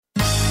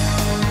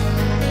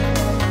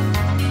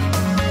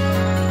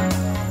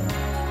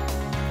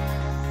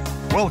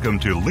Welcome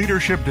to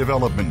Leadership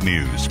Development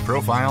News,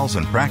 profiles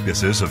and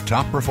practices of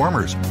top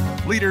performers.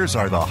 Leaders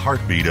are the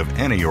heartbeat of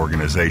any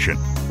organization.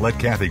 Let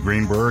Kathy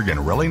Greenberg and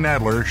Relly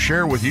Nadler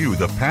share with you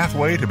the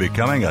pathway to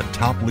becoming a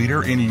top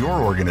leader in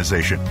your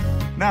organization.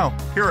 Now,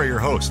 here are your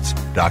hosts,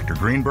 Dr.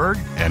 Greenberg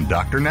and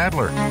Dr.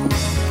 Nadler.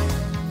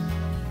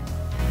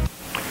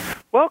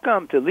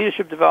 Welcome to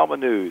Leadership Development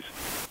News,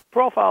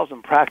 profiles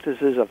and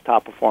practices of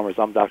top performers.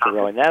 I'm Dr.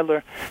 Relly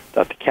Nadler.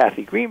 Dr.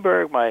 Kathy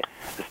Greenberg, my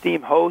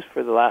esteemed host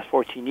for the last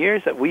 14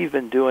 years that we've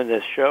been doing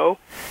this show,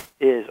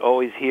 is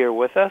always here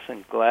with us,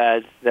 and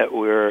glad that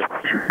we're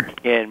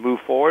going to move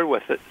forward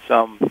with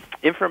some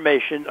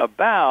information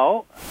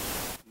about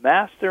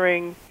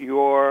mastering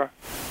your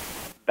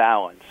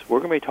balance.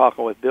 We're going to be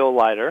talking with Bill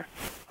Leider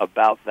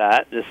about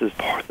that. This is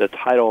the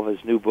title of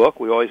his new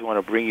book. We always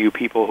want to bring you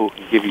people who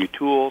can give you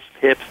tools,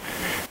 tips,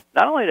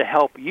 not only to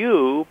help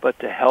you, but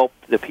to help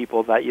the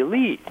people that you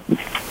lead.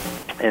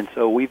 And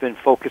so we've been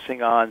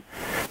focusing on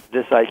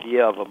this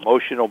idea of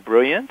emotional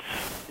brilliance,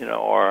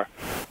 our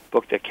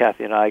book that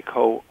Kathy and I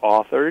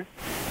co-authored,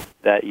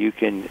 that you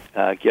can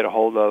get a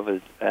hold of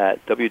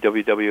at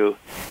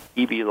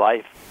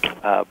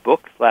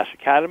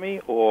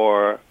www.eblife.book/academy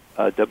or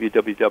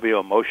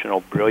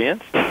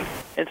www.emotionalbrilliance.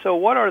 And so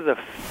what are the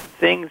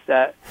things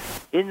that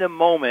in the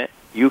moment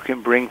you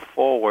can bring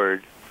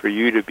forward for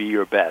you to be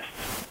your best?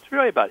 It's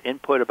really about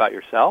input about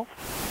yourself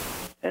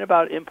and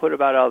about input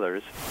about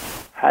others.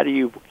 How do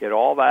you get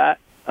all that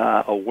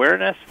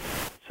awareness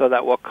so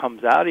that what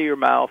comes out of your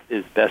mouth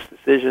is best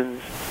decisions,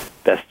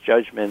 best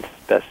judgments,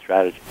 best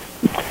strategies?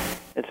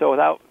 And so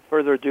without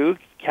further ado,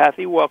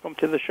 Kathy, welcome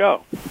to the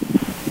show.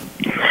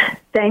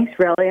 Thanks,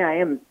 Relly. I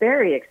am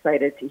very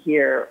excited to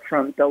hear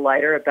from Bill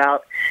Leider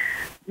about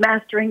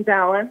mastering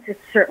balance. It's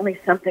certainly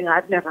something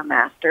I've never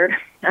mastered.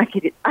 I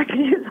could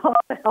use all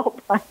the help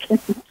I can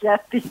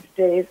get these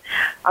days.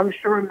 I'm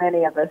sure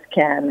many of us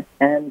can.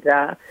 And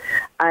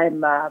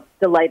I'm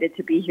delighted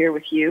to be here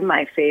with you,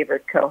 my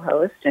favorite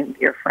co-host and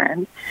dear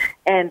friend.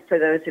 And for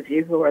those of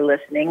you who are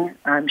listening,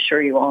 I'm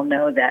sure you all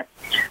know that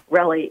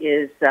Relly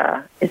is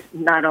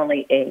not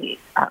only a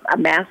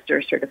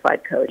master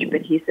certified coach,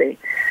 but he's a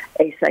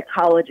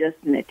psychologist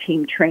and a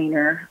team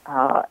trainer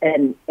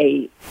and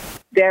a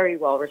very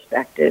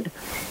well-respected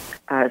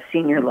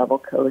senior level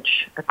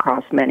coach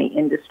across many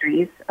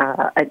industries,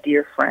 a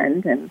dear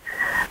friend and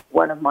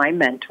one of my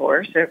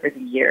mentors over the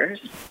years.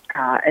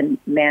 And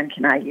man,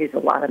 can I use a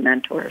lot of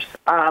mentors.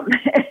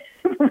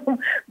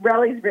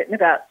 Relly's written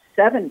about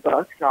 7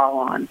 books, all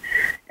on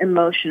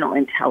emotional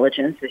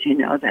intelligence. As you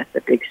know, that's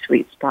a big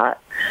sweet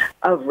spot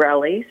of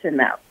Relly's, and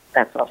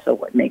that's also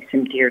what makes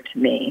him dear to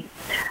me.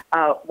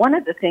 One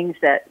of the things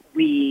that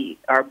we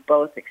are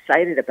both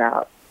excited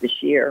about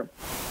this year,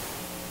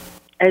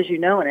 as you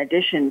know, in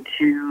addition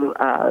to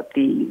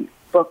the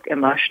book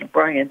Emotional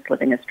Brilliance,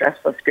 Living a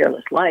Stressless,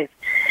 Fearless Life,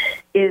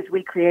 is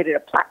we created a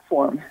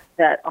platform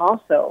that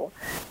also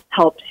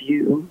helps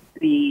you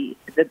be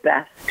the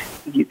best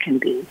you can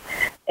be.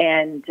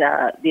 And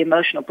the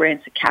Emotional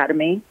Brilliance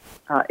Academy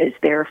is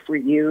there for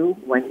you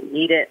when you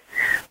need it.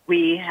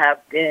 We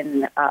have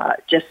been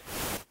just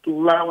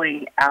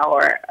blowing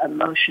our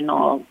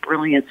emotional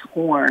brilliance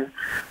horn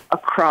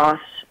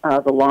across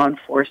the law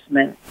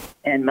enforcement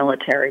and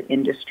military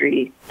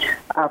industry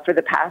for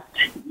the past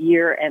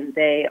year, and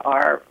they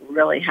are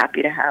really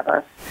happy to have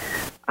us.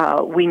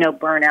 We know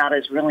burnout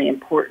is really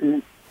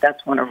important.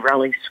 That's one of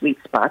Relly's sweet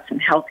spots in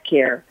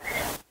healthcare.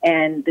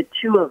 And the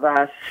two of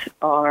us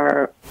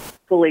are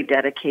fully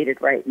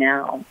dedicated right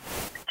now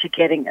to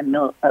getting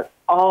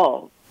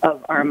all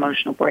of our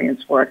emotional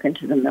brilliance work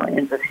into the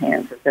millions of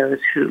hands of those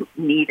who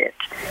need it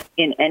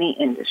in any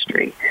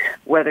industry,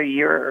 whether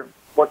you're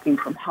working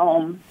from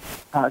home,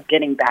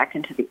 getting back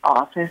into the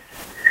office,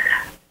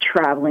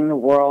 traveling the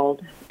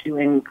world,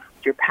 doing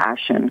your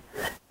passion.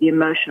 The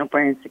Emotional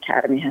Brilliance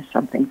Academy has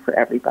something for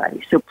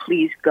everybody. So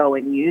please go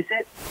and use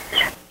it.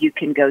 You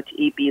can go to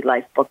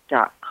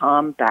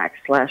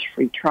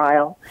eblifebook.com/free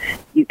trial.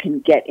 You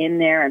can get in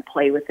there and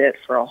play with it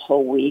for a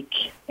whole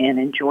week and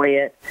enjoy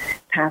it.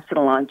 Pass it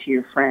along to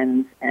your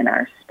friends. And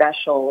our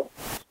special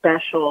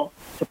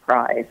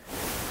surprise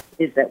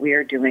is that we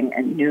are doing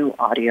a new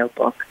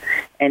audiobook,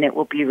 and it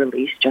will be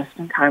released just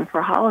in time for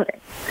a holiday.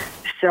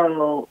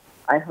 So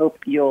I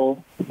hope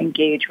you'll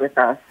engage with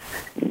us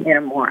in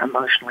a more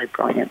emotionally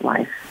brilliant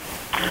life.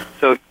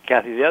 So,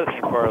 Kathy, the other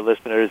thing for our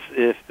listeners,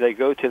 if they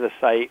go to the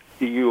site,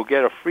 you will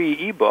get a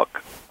free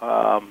ebook,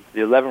 the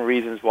 11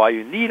 Reasons Why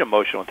You Need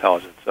Emotional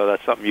Intelligence. So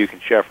that's something you can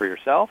share for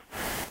yourself,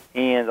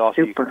 and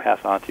also you can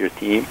pass on to your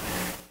team.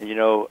 And,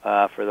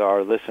 for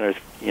our listeners,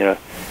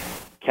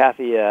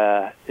 Kathy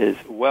is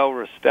well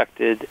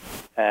respected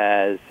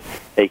as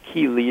a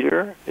key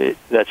leader,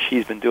 that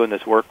she's been doing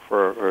this work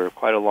for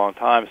quite a long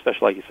time,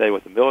 especially, like you say,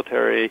 with the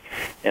military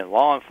and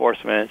law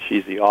enforcement.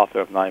 She's the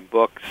author of 9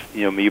 books.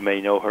 You may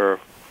know her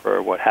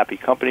for What Happy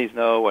Companies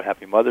Know, What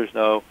Happy Mothers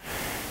Know,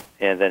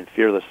 and then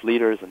Fearless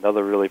Leaders,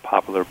 another really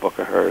popular book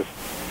of hers.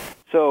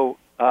 So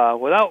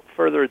without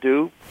further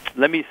ado,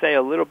 let me say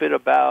a little bit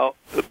about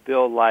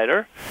Bill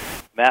Leider,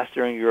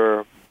 Mastering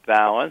Your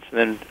balance,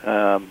 and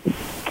then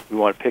we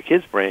want to pick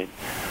his brain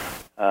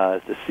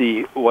to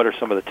see what are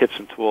some of the tips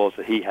and tools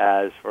that he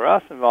has for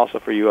us and also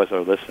for you as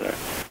our listener.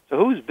 So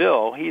who's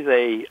Bill? He's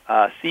a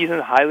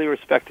seasoned, highly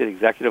respected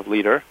executive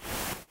leader.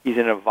 He's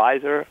an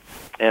advisor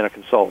and a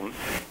consultant.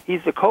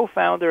 He's the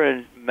co-founder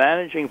and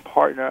managing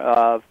partner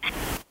of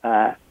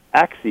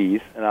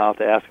Axes, and I'll have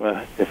to ask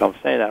him if I'm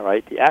saying that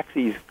right, the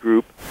Axes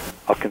Group,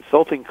 a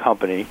consulting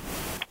company,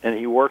 and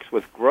he works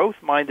with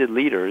growth-minded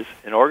leaders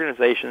in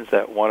organizations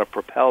that want to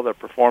propel their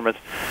performance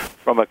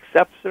from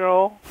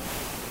acceptable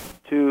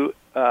to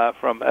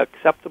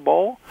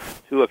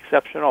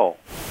exceptional.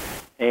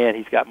 And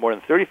he's got more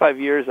than 35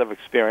 years of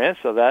experience,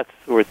 so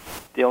we're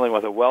dealing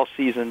with a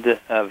well-seasoned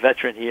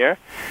veteran here.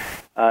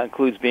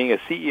 Includes being a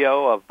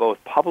CEO of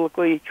both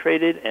publicly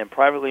traded and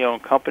privately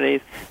owned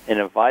companies and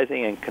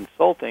advising and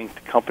consulting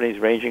to companies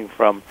ranging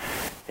from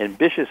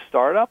ambitious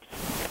startups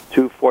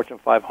to Fortune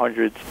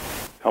 500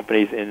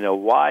 companies in a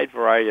wide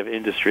variety of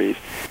industries.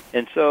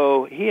 And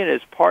so he and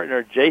his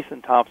partner,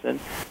 Jason Thompson,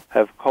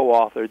 have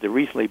co-authored the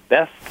recently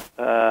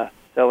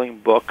best-selling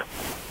book,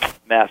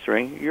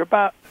 Mastering Your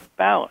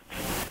Balance,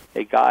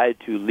 a guide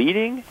to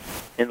leading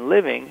and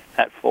living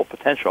at full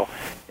potential.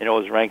 And it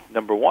was ranked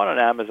number 1 on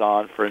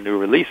Amazon for new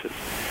releases.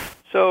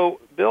 So,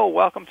 Bill,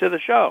 welcome to the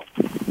show.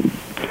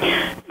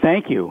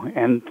 Thank you,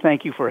 and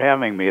thank you for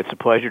having me. It's a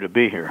pleasure to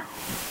be here.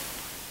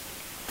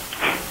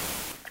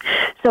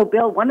 So,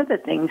 Bill, one of the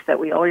things that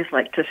we always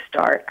like to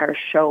start our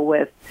show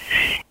with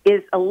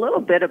is a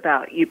little bit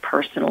about you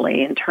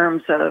personally in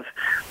terms of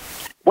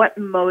what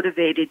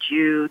motivated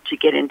you to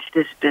get into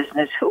this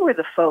business. Who were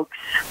the folks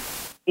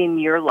in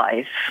your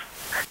life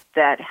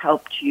that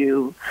helped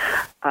you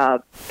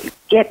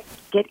get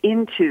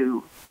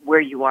into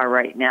where you are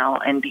right now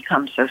and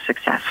become so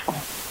successful?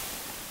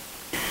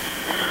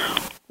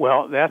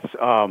 Well, that's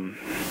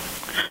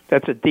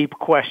a deep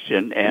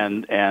question,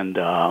 and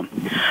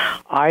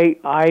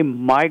I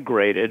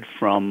migrated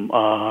from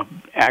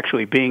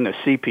actually being a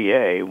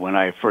CPA when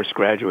I first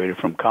graduated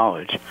from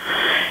college,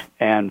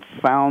 and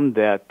found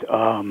that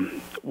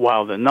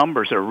while the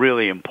numbers are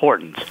really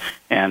important,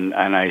 and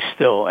I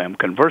still am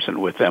conversant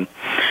with them,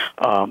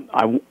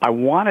 I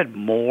wanted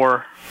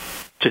more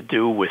to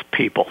do with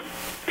people.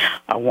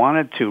 I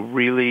wanted to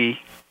really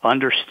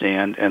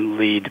understand and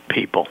lead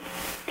people.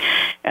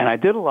 And I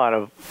did a lot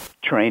of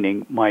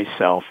training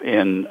myself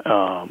in,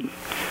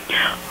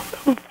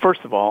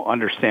 first of all,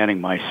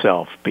 understanding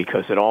myself,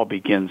 because it all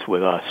begins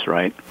with us,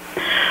 right?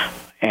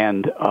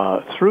 And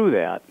through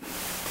that,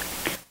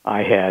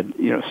 I had,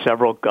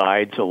 several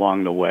guides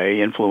along the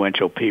way,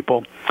 influential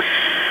people,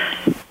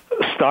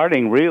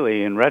 starting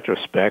really in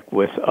retrospect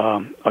with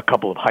a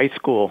couple of high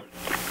school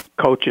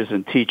coaches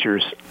and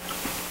teachers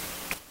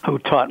who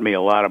taught me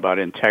a lot about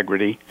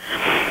integrity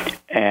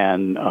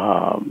and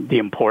the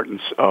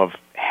importance of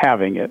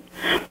having it,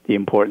 the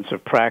importance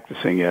of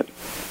practicing it.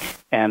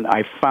 And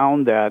I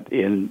found that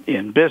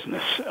in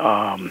business,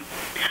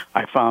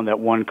 I found that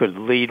one could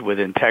lead with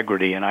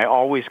integrity, and I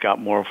always got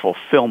more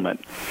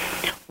fulfillment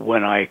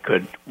when I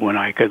could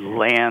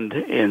land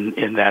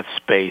in that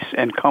space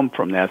and come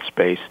from that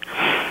space.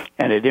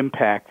 And it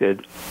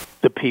impacted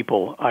the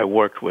people I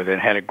worked with and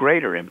had a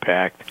greater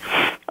impact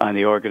on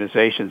the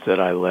organizations that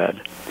I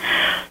led.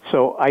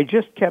 So I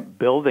just kept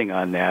building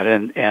on that,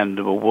 and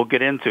we'll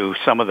get into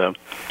some of the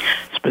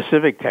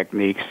specific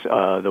techniques,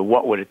 the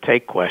what would it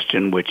take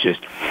question, which is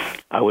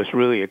I was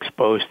really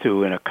exposed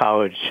to in a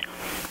college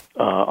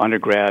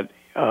undergrad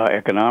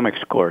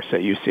economics course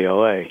at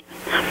UCLA,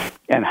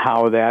 and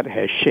how that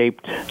has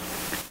shaped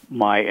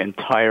my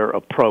entire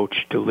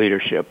approach to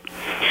leadership.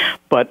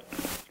 But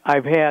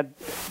I've had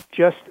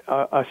just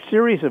a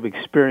series of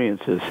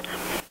experiences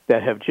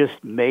that have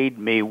just made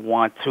me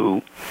want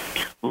to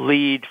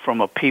lead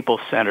from a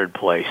people-centered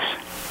place.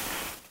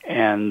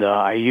 And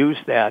I use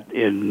that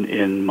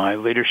in my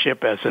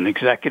leadership as an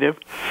executive,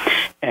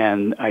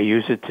 and I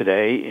use it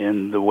today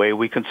in the way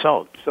we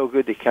consult. So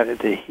good to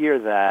hear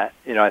that.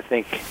 I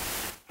think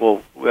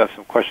we have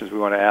some questions we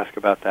want to ask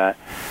about that.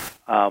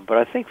 But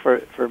I think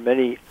for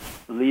many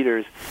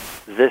leaders,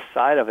 this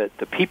side of it,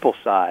 the people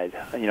side,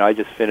 I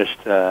just finished,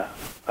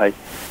 I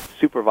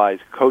supervise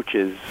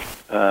coaches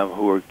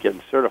who are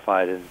getting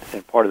certified,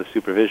 and part of the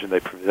supervision, they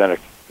present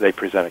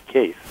a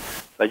case.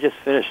 So I just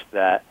finished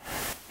that,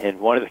 and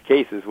one of the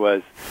cases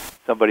was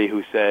somebody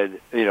who said,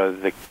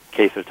 the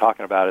case they're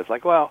talking about is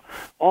like, well,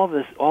 all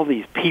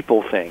these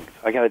people things,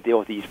 I got to deal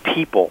with these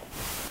people.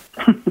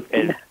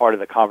 And part of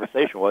the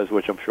conversation was,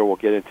 which I'm sure we'll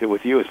get into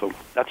with you, is so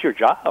that's your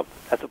job.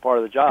 That's a part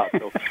of the job.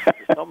 So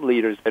for some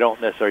leaders, they don't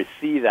necessarily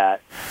see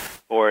that,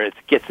 or it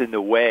gets in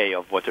the way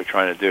of what they're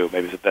trying to do.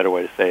 Maybe it's a better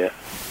way to say it.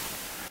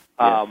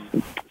 Yes.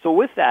 So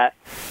with that,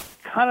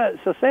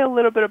 so say a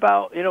little bit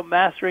about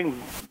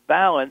mastering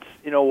balance.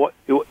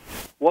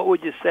 What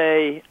would you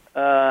say?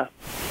 How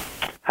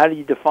do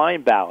you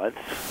define balance?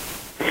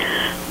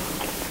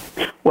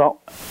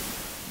 Well,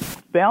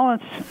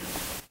 balance,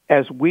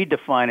 as we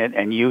define it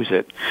and use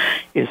it,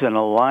 is an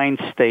aligned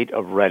state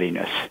of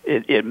readiness.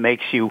 It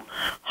makes you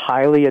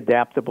highly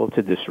adaptable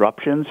to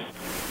disruptions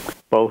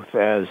both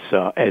as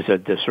a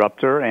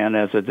disruptor and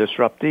as a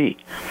disruptee.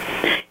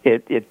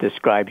 It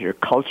describes your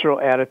cultural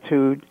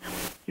attitude,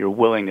 your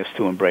willingness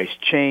to embrace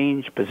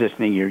change,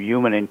 positioning your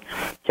human and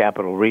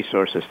capital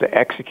resources to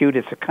execute.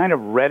 It's a kind of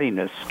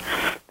readiness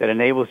that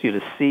enables you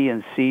to see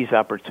and seize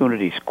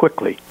opportunities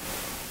quickly,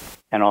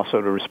 and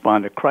also to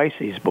respond to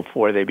crises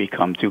before they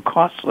become too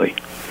costly.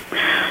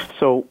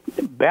 So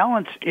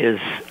balance is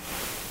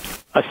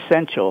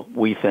essential,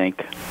 we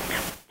think,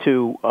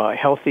 to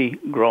healthy,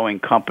 growing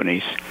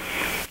companies.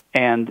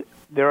 And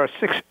there are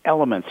 6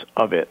 elements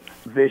of it: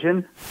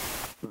 vision,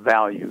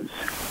 values,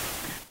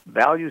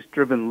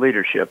 values-driven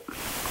leadership,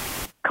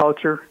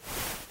 culture,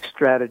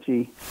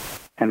 strategy,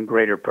 and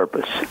greater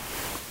purpose.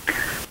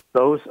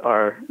 Those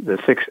are the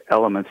 6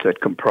 elements that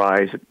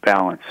comprise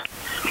balance.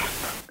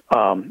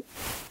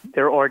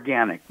 They're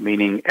organic,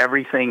 meaning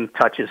everything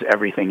touches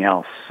everything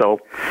else. So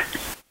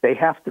they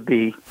have to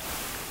be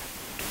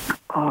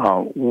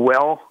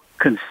well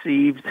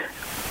conceived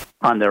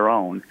on their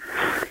own,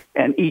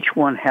 and each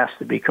one has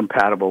to be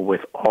compatible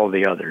with all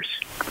the others.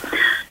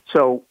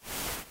 So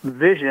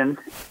vision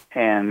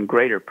and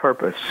greater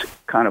purpose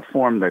kind of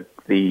form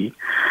the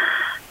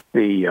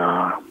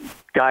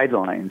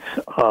guidelines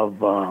of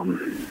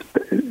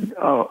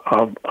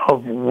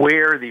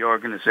where the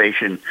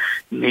organization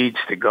needs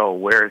to go,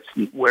 where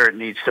it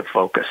needs to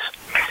focus.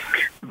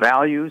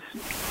 Values,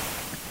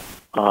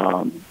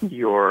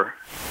 your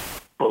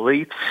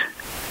beliefs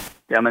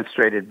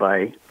demonstrated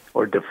by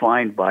or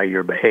defined by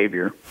your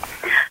behavior.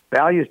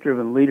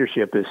 Values-driven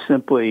leadership is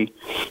simply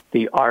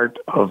the art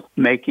of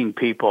making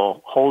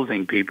people,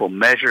 holding people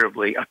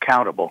measurably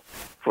accountable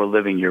for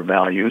living your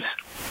values.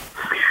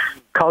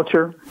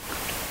 Culture,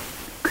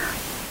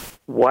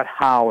 what,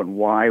 how, and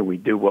why we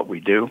do what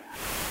we do.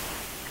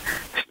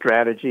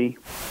 Strategy,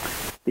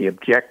 the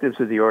objectives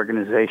of the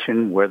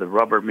organization, where the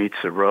rubber meets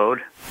the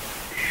road.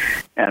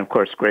 And, of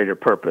course, greater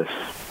purpose.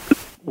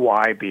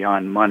 Why,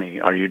 beyond money,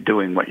 are you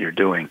doing what you're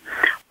doing?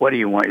 What do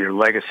you want your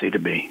legacy to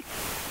be?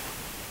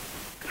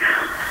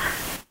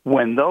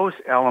 When those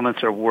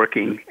elements are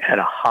working at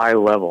a high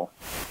level,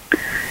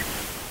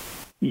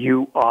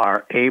 you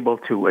are able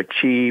to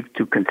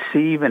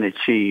conceive and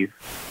achieve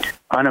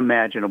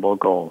unimaginable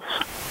goals.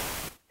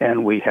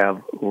 And we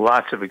have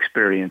lots of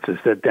experiences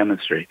that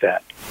demonstrate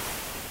that.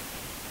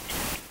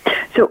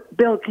 So,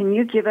 Bill, can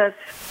you give us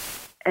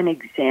an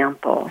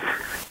example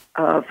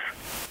of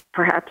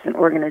perhaps an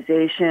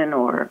organization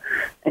or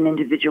an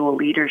individual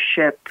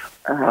leadership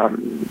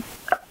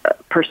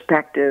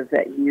perspective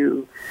that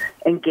you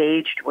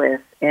engaged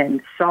with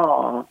and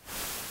saw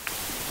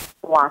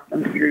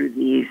blossom through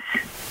these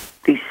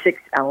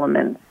 6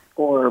 elements,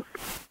 or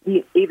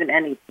even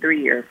any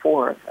 3 or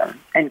 4 of them,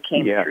 and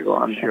came through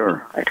on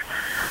sure.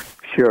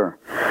 Sure.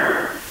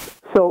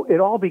 So it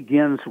all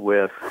begins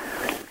with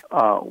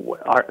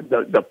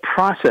the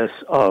process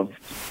of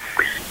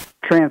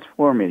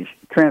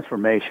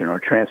transformation or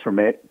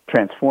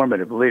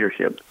transformative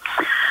leadership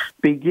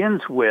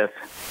begins with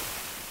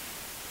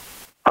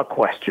a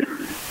question.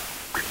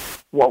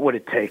 What would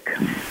it take?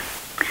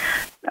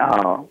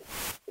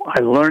 I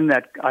learned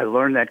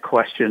that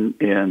question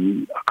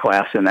in a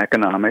class in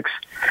economics,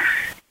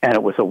 and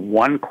it was a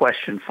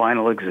 1-question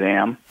final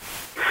exam.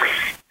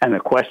 And the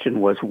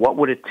question was, what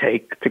would it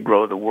take to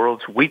grow the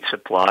world's wheat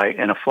supply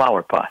in a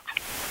flower pot?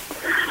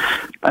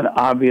 An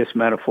obvious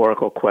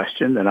metaphorical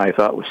question that I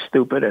thought was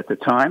stupid at the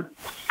time,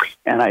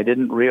 and I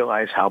didn't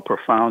realize how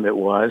profound it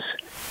was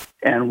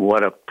and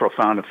what a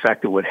profound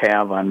effect it would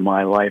have on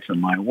my life and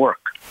my work.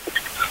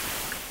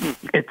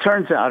 It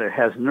turns out it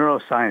has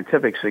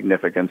neuroscientific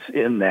significance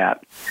in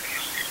that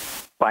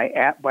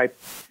by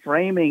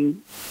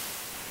framing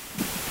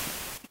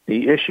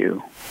the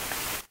issue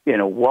in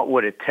a what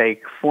would it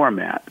take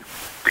format,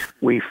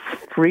 we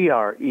free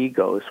our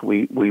egos,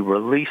 we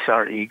release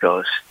our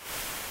egos,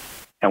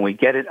 and we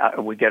get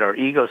our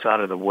egos out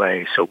of the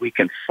way so we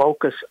can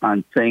focus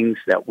on things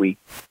that we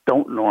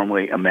don't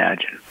normally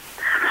imagine.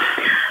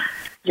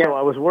 Yeah. So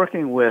I was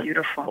working with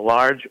a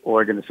large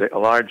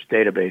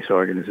database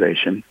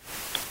organization,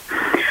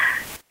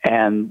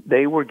 and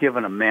they were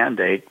given a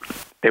mandate.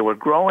 They were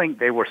growing.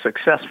 They were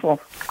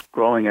successful,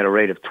 growing at a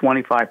rate of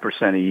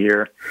 25% a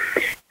year,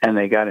 and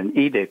they got an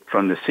edict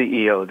from the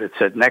CEO that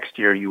said, next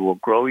year you will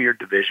grow your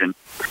division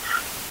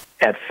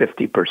at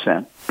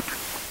 50%.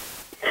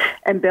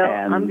 And Bill,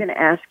 I'm going to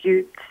ask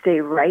you to stay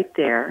right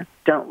there.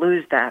 Don't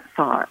lose that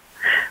thought.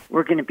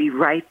 We're going to be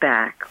right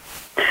back.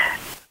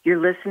 You're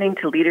listening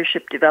to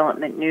Leadership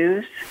Development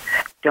News.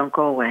 Don't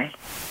go away.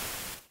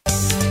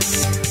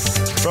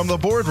 From the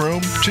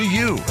boardroom to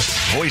you,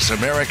 Voice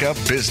America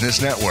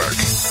Business Network.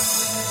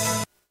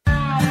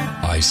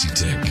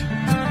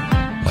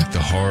 ICTech, like the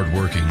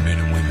hard-working men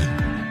and women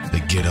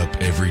that get up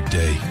every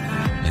day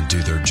and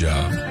do their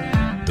job,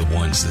 the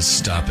ones that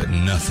stop at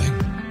nothing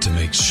to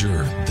make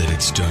sure that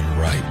it's done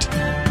right.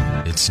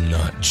 It's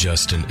not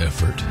just an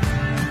effort.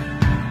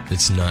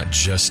 It's not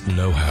just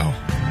know-how.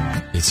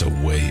 It's a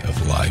way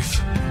of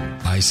life.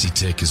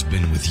 ICTech has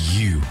been with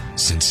you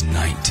since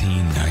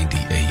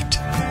 1998.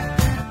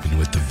 And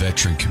with the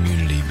veteran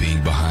community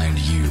being behind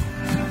you,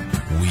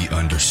 we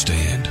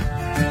understand.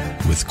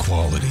 With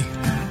quality,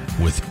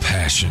 with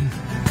passion,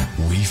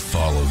 we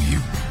follow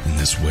you in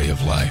this way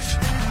of life.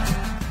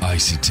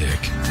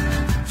 ICTech,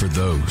 for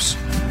those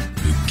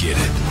who get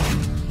it.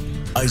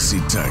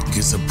 ICTech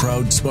is a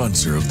proud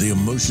sponsor of the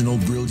Emotional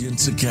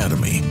Brilliance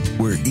Academy,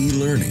 where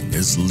e-learning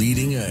is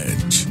leading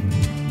edge.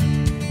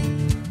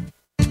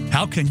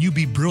 How can you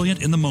be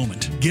brilliant in the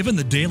moment, given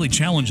the daily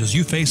challenges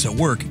you face at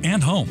work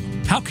and home?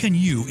 How can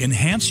you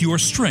enhance your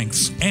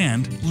strengths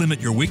and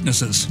limit your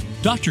weaknesses?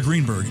 Dr.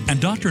 Greenberg and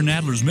Dr.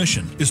 Nadler's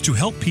mission is to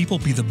help people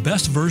be the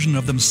best version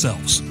of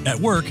themselves at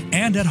work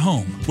and at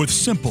home with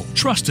simple,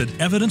 trusted,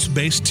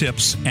 evidence-based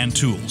tips and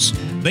tools.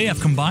 They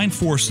have combined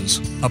forces,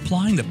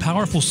 applying the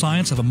powerful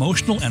science of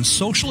emotional and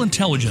social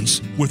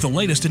intelligence with the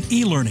latest in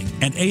e-learning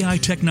and AI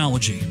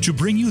technology to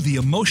bring you the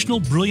Emotional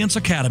Brilliance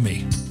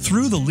Academy.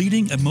 Through the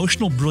leading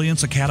Emotional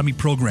Brilliance Academy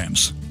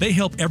programs, they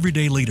help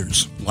everyday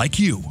leaders, like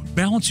you,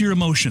 balance your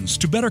emotions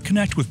to better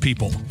connect with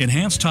people,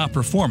 enhance top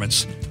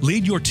performance,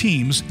 lead your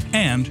teams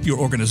and your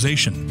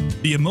organization.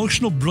 The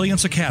Emotional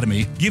Brilliance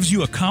Academy gives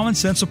you a common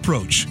sense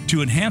approach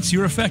to enhance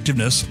your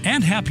effectiveness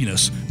and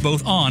happiness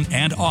both on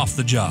and off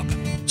the job.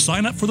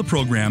 Sign up for the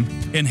program,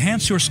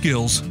 enhance your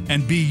skills,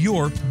 and be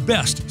your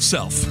best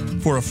self.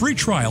 For a free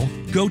trial,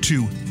 go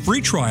to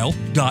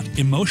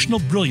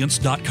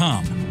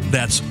freetrial.emotionalbrilliance.com.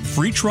 That's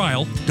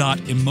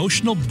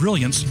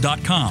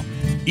freetrial.emotionalbrilliance.com.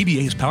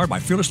 EBA is powered by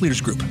Fearless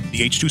Leaders Group, the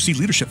H2C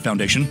Leadership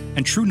Foundation,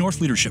 and True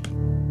North Leadership.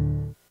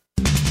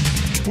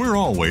 We're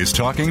always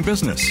talking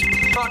business.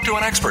 Talk to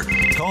an expert.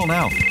 Call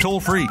now, toll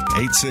free,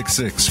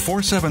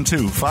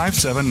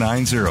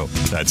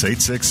 866-472-5790. That's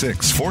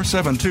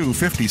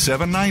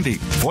 866-472-5790.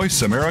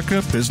 Voice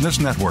America Business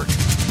Network.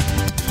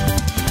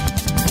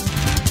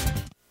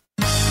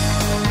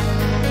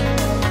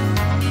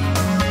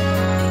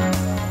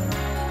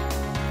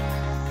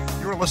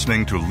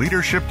 Listening to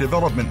Leadership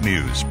Development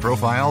News,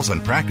 Profiles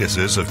and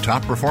Practices of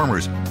Top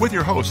Performers with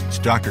your hosts,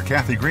 Dr.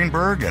 Kathy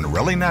Greenberg and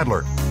Relly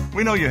Nadler.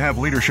 We know you have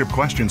leadership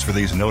questions for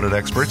these noted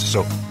experts,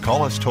 so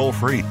call us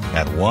toll-free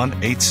at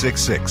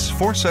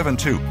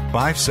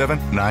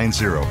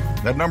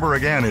 1-866-472-5790. That number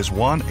again is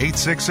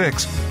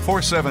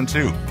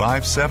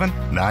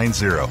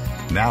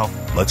 1-866-472-5790. Now,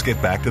 let's get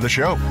back to the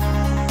show.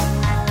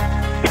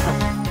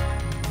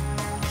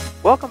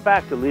 Welcome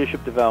back to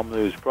Leadership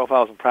Development News,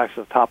 Profiles and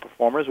Practices of Top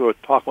Performers. We're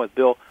talking with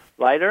Bill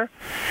Leider.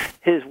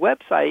 His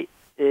website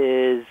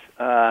is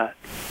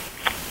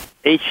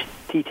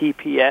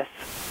https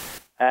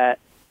at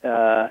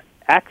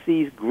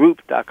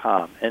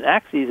axesgroup.com. And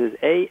Axes is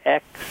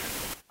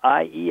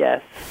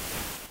AXIES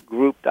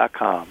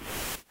group.com.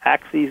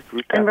 Axes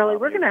Group. And really,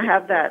 we're going to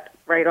have that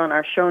right on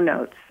our show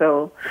notes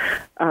so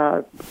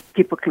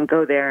people can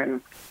go there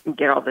and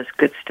get all this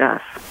good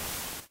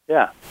stuff.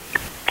 Yeah.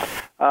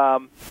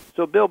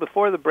 So, Bill,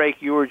 before the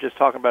break, you were just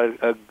talking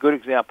about a good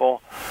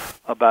example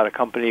about a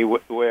company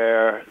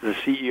where the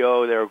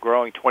CEO, they were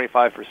growing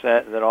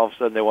 25%, and then all of a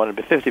sudden they wanted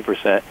to be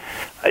 50%.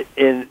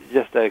 And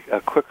just a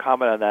quick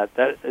comment on that,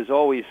 that is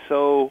always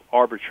so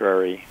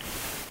arbitrary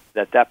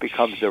that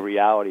becomes the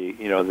reality.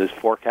 You know, this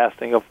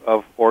forecasting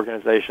of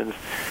organizations,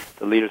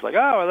 the leader's like,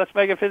 oh, well, let's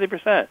make it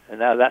 50%. And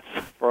now that's,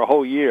 for a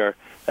whole year,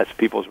 that's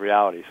people's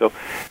reality. So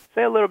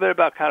say a little bit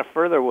about kind of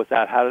further with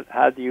that.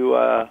 How do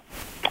you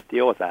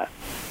deal with that?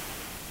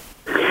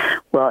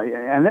 Well,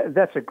 and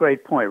that's a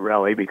great point,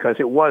 Relly, because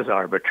it was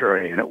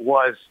arbitrary, and it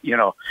was, you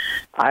know,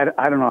 I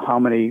don't know how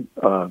many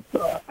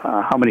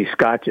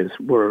scotches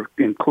were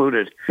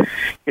included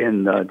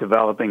in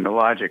developing the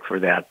logic for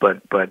that,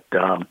 but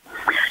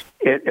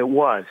it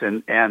was,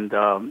 and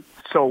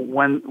so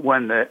when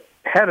the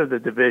head of the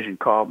division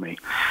called me,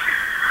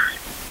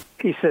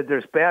 he said,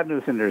 "There's bad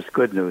news and there's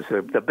good news.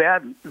 The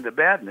bad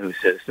news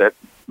is that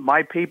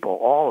my people,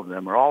 all of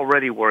them, are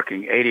already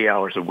working 80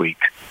 hours a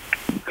week.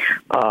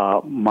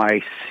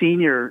 My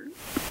senior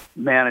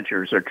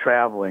managers are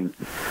traveling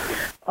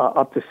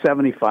up to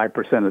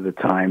 75% of the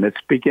time. It's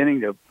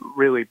beginning to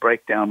really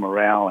break down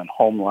morale and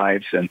home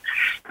lives and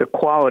the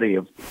quality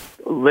of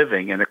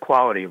living and the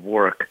quality of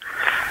work."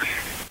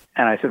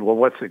 And I said, well,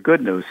 what's the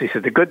good news? He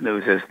said, the good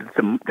news is that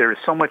there is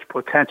so much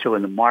potential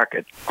in the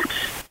market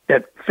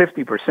that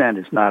 50%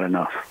 is not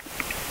enough.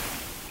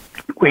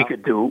 We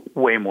could do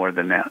way more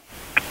than that.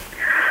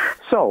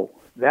 So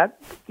that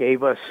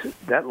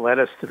led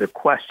us to the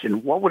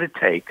question, what would it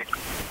take?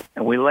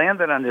 And we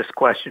landed on this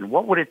question,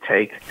 what would it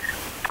take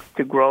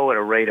to grow at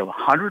a rate of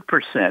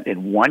 100%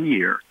 in 1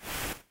 year,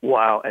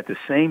 while at the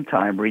same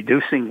time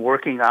reducing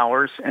working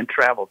hours and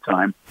travel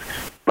time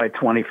by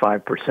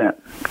 25%?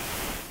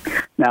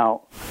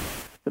 Now,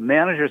 the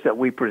managers that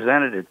we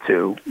presented it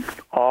to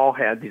all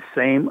had the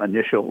same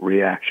initial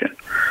reaction.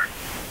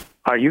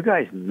 Are you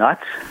guys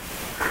nuts?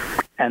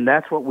 And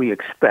that's what we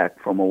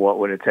expect from a what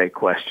would it take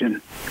question.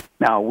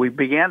 Now, we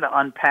began to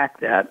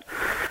unpack that,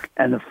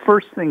 and the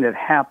first thing that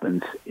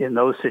happens in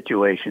those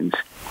situations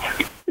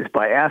is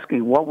by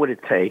asking what would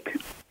it take,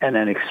 and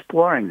then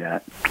exploring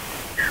that,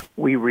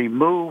 we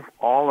remove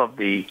all of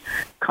the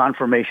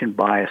confirmation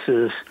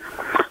biases,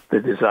 the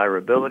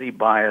desirability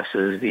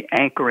biases, the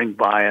anchoring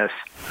bias,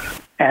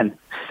 and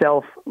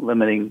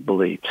self-limiting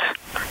beliefs.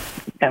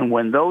 And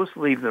when those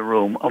leave the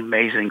room,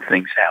 amazing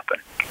things happen.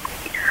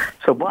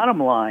 So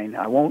bottom line,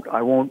 I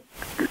won't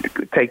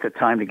take the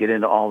time to get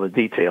into all the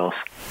details,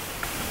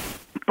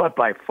 but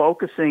by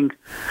focusing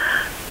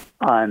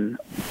on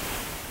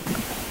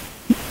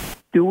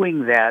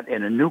doing that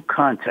in a new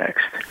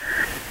context,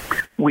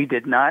 we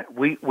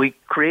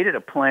created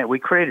a plan. We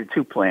created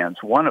two plans.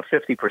 One, a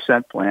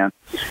 50% plan,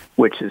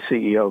 which the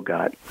CEO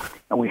got,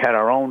 and we had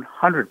our own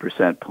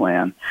 100%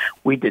 plan.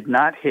 We did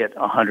not hit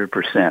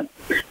 100%,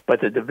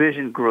 but the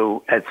division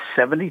grew at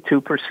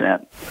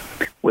 72%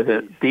 with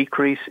a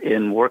decrease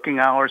in working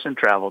hours and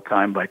travel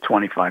time by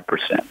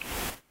 25%.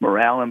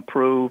 Morale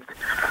improved,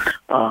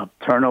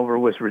 turnover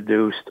was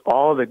reduced,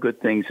 all the good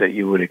things that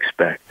you would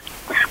expect.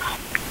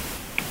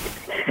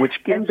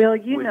 Which gives, and Bill,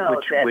 you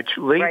know which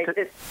leads right,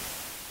 to...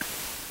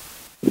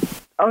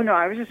 Oh, no,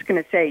 I was just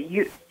going to say,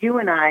 you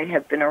and I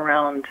have been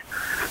around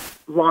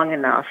long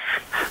enough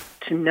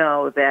to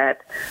know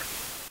that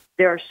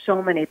there are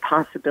so many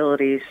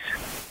possibilities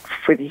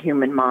for the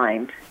human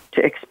mind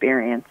to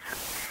experience.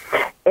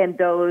 And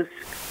those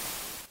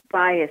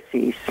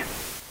biases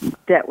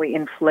that we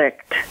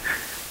inflict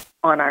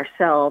on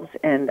ourselves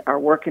and our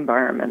work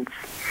environments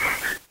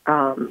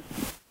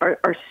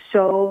are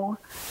so,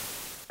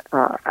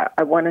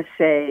 I want to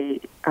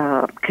say,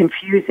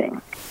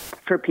 confusing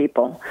for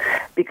people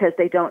because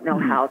they don't know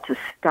how to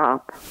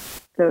stop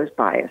those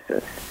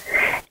biases.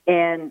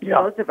 And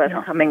those of us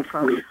coming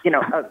from,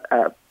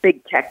 a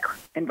big tech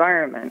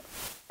environment,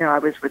 I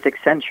was with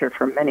Accenture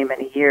for many,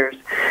 many years.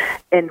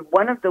 And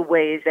one of the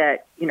ways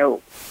that,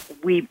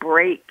 we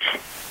break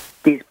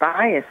these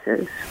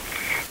biases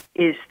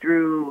is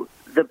through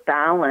the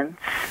balance,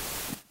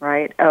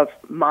 right, of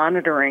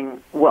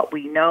monitoring what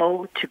we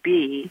know to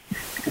be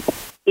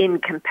in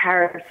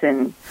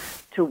comparison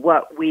to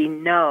what we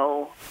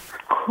know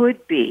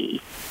could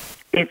be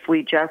if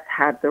we just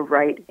had the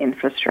right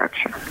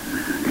infrastructure.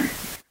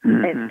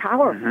 Mm-hmm. It's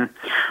powerful.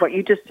 Mm-hmm. What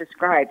you just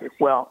described is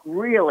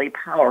really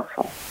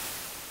powerful.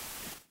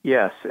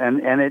 Yes,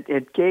 and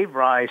it gave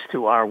rise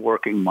to our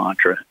working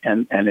mantra,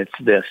 and it's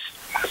this.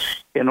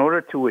 In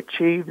order to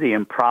achieve the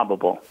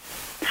improbable,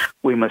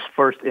 we must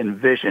first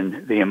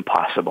envision the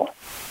impossible.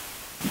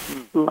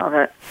 Love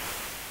it.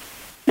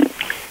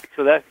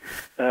 So that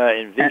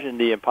envision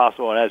the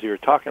impossible, and as you were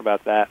talking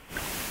about that,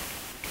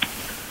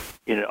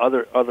 in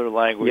other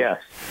language,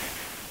 yes,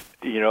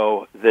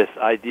 this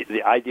idea,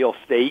 the ideal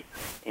state,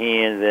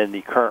 and then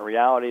the current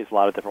reality is a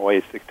lot of different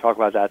ways to talk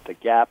about that. The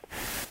gap.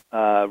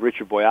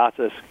 Richard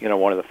Boyatzis,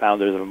 one of the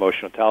founders of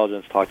emotional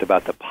intelligence, talked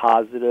about the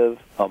positive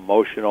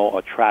emotional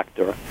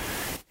attractor,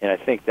 and I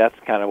think that's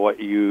kind of what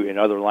you, in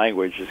other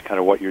language, is kind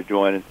of what you're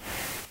doing,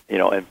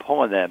 and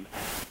pulling them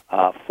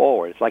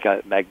forward. It's like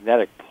a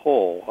magnetic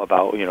pull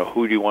about,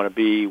 who do you want to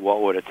be,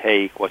 what would it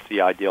take, what's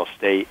the ideal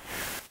state.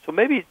 So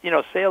maybe,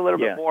 say a little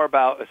bit more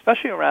about,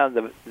 especially around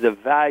the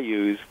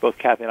values. Both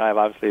Kathy and I have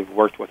obviously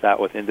worked with that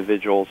with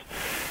individuals.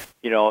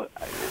 So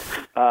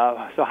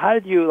how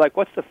did you,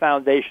 what's the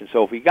foundation?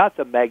 So if we got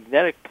the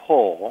magnetic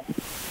pull,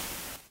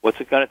 what's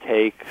it going to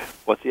take?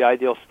 What's the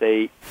ideal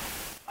state?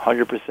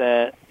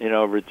 100%,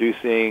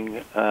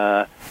 reducing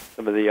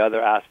some of the other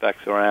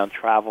aspects around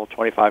travel,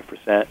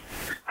 25%.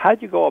 How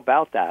did you go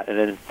about that? And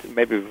then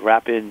maybe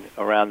wrap in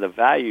around the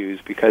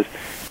values, because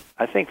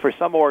I think for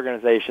some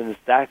organizations,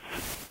 that's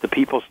the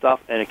people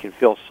stuff, and it can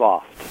feel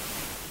soft.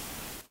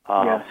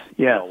 Yes.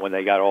 When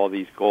they got all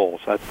these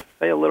goals. So I'd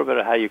say a little bit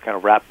of how you kind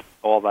of wrap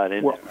all that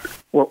in there.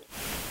 Well,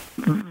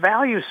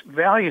 values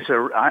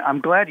are,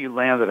 I'm glad you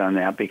landed on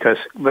that, because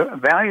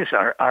values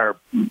are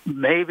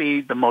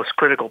maybe the most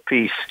critical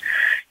piece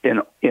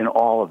in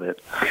all of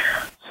it.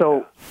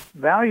 So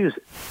values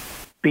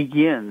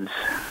begins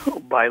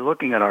by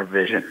looking at our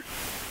vision.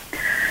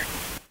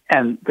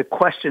 And the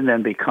question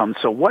then becomes,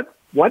 so what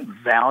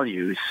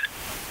values,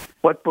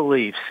 what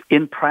beliefs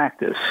in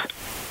practice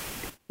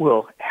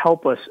will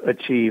help us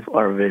achieve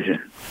our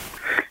vision?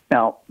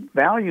 Now,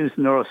 values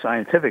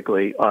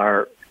neuroscientifically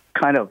are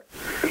kind of,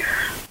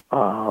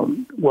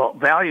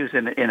 values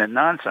in a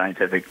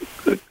non-scientific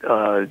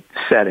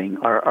setting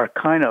are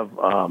kind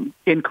of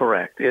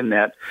incorrect, in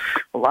that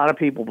a lot of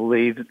people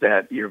believe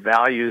that your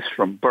values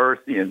from birth,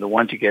 the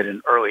ones you get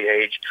in early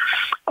age,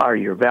 are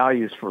your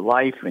values for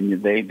life,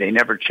 and they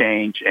never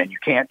change, and you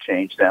can't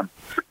change them,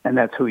 and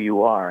that's who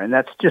you are. And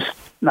that's just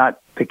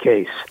not the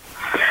case.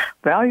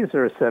 Values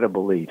are a set of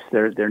beliefs.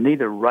 They're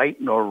neither right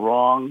nor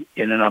wrong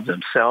in and of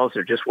themselves.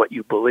 They're just what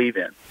you believe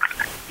in.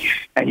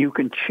 And you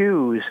can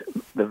choose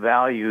the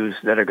values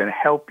that are going to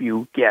help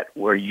you get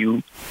where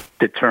you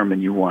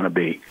determine you want to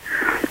be.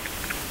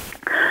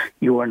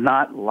 You are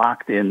not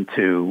locked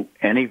into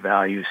any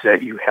values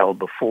that you held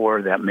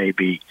before that may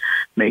be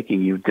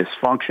making you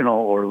dysfunctional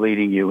or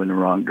leading you in the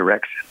wrong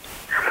direction.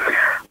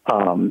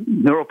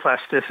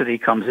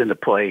 Neuroplasticity comes into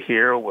play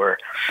here, where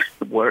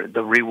the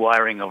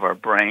rewiring of our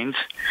brains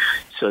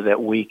so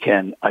that we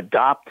can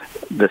adopt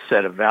the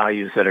set of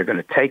values that are going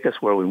to take us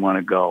where we want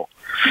to go.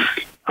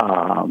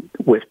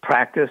 with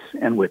practice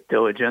and with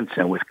diligence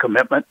and with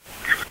commitment,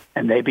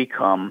 and they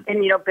become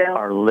Bill,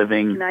 our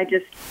living. Can I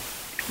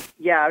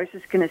I was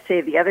just going to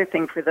say the other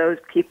thing for those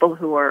people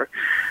who are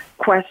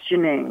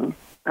questioning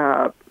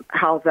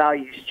how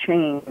values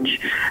change.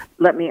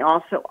 Let me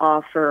also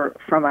offer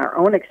from our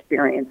own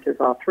experiences,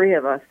 all three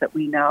of us, that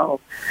we know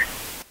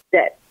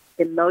that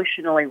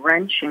emotionally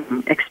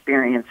wrenching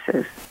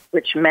experiences,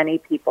 which many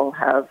people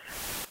have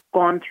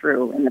gone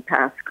through in the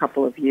past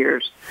couple of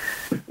years,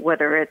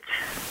 whether it's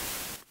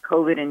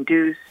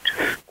COVID-induced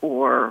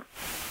or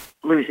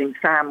losing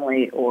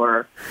family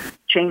or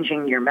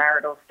changing your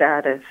marital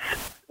status,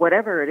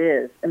 whatever it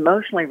is,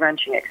 emotionally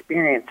wrenching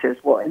experiences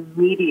will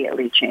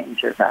immediately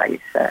change your value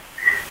set.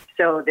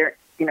 So there,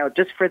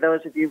 just for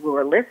those of you who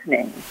are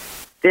listening,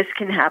 this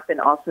can happen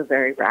also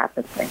very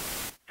rapidly.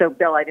 So,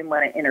 Bill, I didn't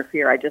want to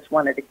interfere. I just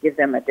wanted to give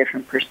them a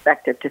different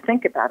perspective to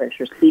think about as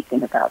you're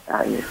speaking about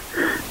values.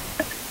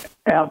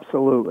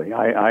 Absolutely.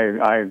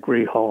 I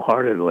agree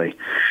wholeheartedly.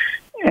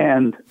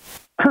 And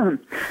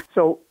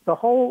so the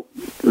whole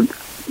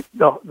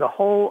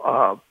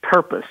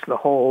purpose, the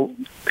whole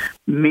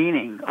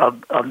meaning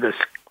of this,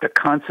 the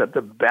concept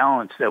of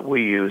balance that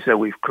we use, that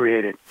we've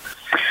created,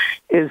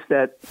 is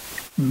that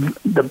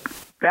the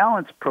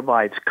balance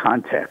provides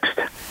context,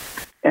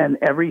 and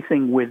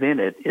everything within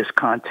it is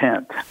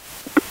content.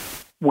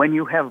 When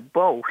you have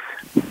both,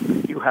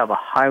 you have a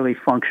highly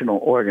functional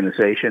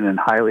organization and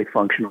highly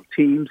functional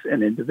teams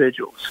and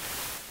individuals.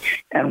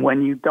 And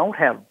when you don't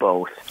have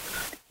both,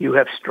 you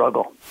have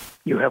struggle,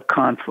 you have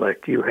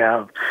conflict, you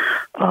have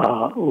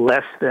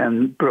less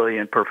than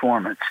brilliant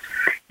performance.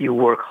 You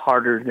work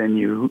harder than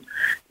you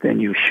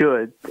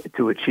should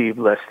to achieve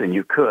less than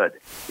you could.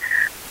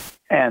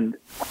 And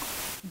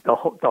the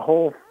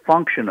whole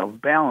function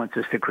of balance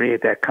is to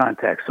create that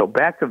context. So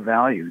back to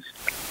values.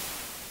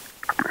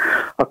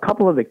 A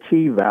couple of the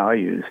key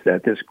values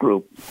that this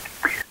group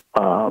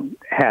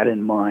had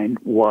in mind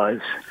was,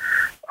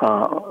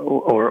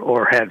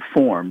 or had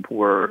formed,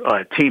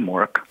 were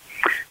teamwork,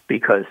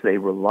 because they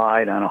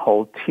relied on a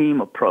whole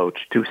team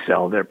approach to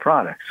sell their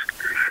products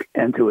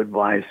and to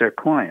advise their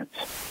clients.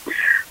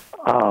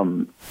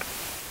 When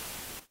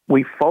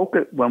we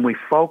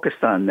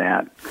focused on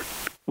that,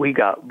 we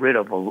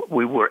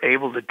were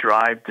able to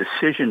drive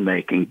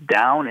decision-making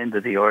down into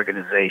the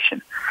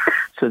organization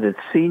so that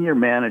senior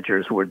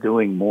managers were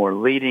doing more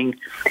leading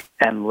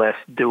and less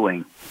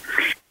doing.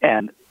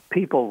 And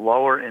people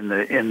lower in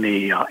the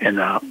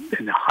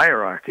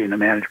hierarchy, in the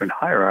management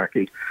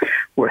hierarchy,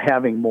 were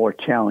having more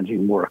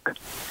challenging work.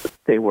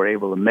 They were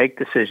able to make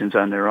decisions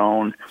on their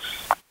own.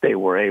 They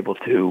were able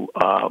to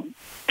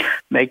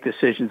make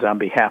decisions on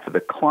behalf of the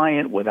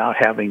client without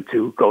having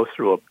to go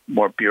through a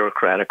more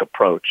bureaucratic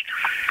approach.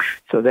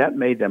 So that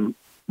made them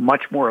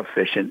much more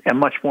efficient and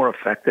much more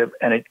effective,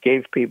 and it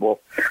gave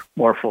people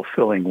more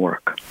fulfilling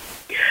work.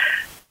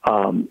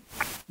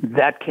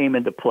 That came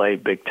into play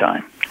big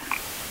time.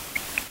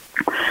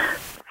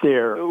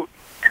 Their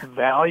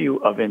value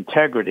of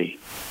integrity,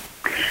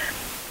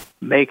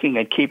 making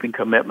and keeping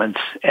commitments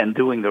and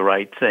doing the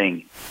right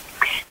thing,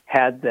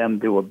 had them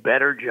do a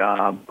better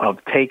job of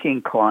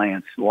taking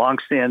clients,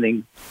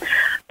 longstanding,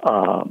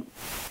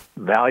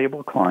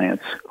 valuable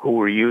clients who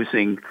were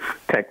using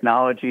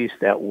technologies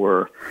that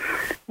were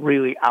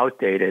really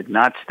outdated,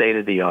 not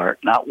state-of-the-art,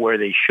 not where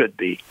they should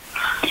be,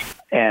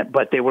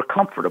 but they were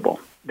comfortable.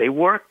 They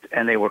worked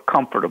and they were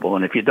comfortable,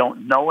 and if you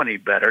don't know any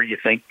better, you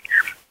think,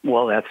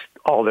 well, that's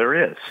all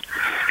there is.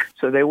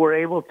 So they were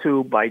able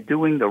to, by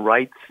doing the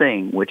right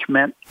thing, which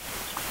meant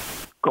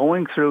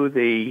going through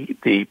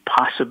the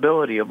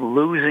possibility of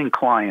losing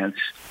clients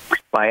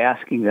by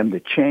asking them to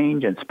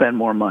change and spend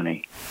more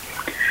money.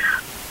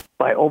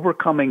 By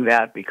overcoming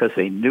that, because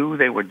they knew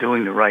they were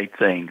doing the right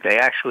thing, they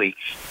actually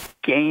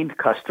gained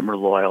customer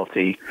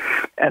loyalty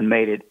and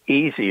made it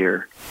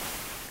easier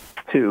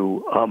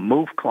to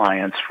move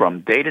clients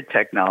from dated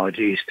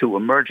technologies to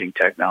emerging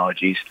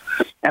technologies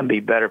and be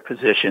better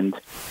positioned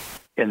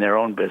in their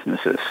own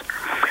businesses.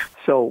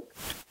 So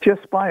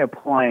just by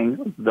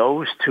applying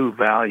those two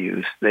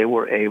values, they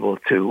were able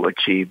to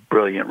achieve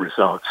brilliant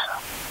results.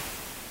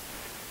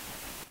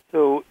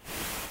 So,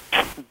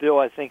 Bill,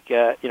 I think,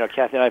 Kathy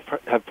and I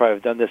have probably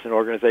done this in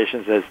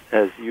organizations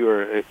as you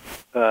are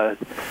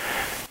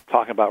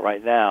talking about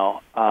right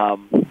now.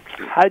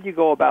 How do you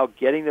go about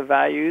getting the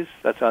values?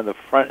 That's on the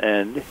front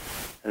end.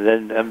 And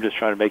then I'm just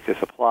trying to make this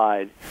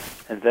applied.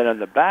 And then on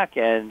the back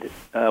end,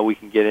 we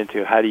can get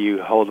into how do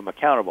you hold them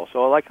accountable.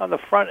 So like on the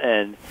front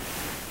end,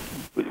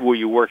 were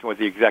you working with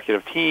the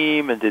executive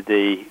team, and did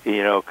they,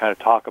 kind of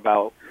talk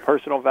about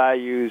personal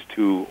values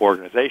to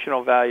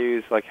organizational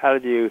values? Like how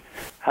did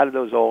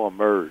those all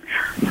emerge?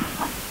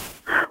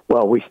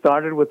 Well, we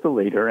started with the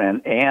leader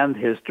and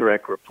his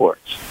direct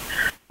reports.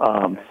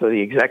 So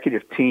the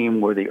executive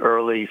team were the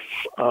early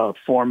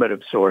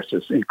formative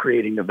sources in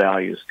creating the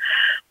values.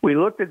 We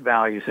looked at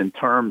values in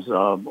terms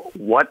of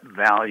what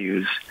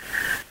values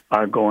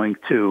are going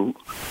to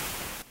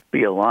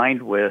be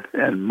aligned with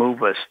and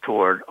move us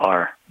toward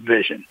our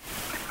vision.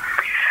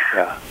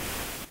 Yeah.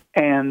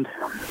 And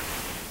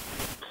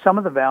some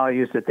of the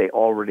values that they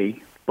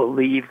already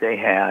believed they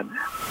had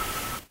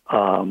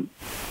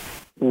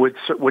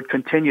would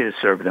continue to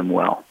serve them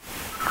well,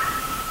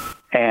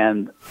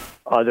 and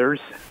others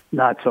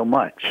not so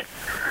much.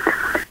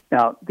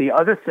 Now, the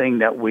other thing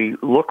that we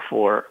look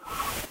for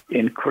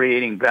in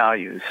creating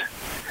values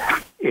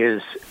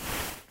is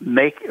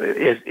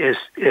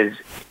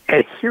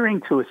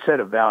adhering to a set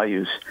of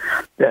values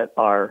that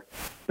are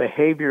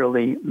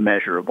behaviorally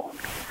measurable.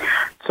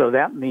 So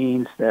that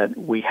means that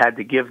we had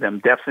to give them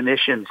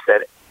definitions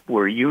that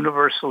were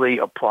universally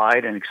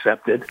applied and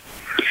accepted,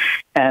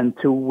 and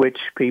to which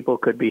people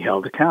could be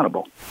held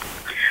accountable.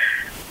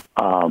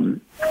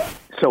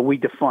 So we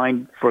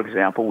defined, for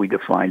example,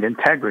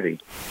 integrity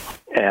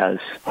as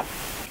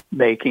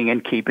making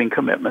and keeping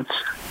commitments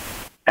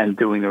and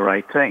doing the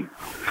right thing.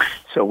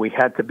 So we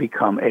had to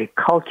become a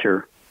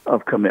culture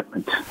of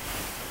commitment.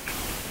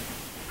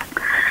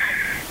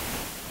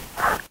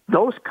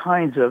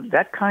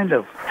 That kind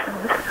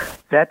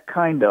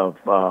of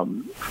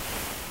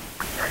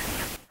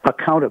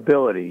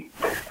accountability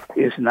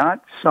is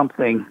not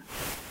something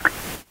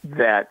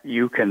that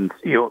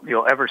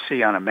you'll ever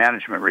see on a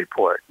management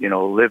report.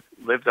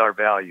 Lived our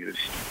values.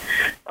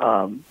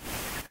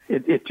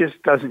 It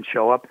just doesn't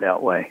show up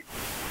that way.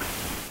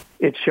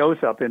 It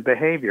shows up in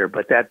behavior,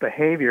 but that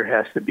behavior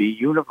has to be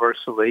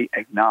universally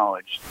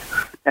acknowledged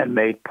and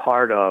made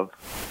part of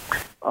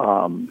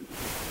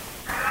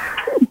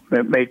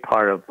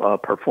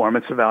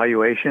performance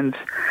evaluations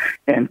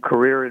and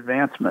career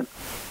advancement.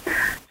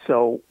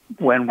 So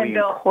when we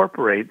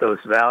incorporate those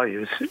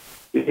values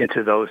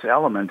into those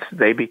elements,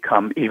 they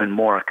become even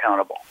more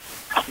accountable.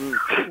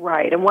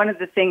 Right. And one of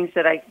the things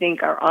that I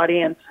think our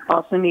audience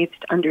also needs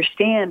to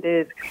understand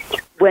is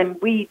when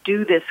we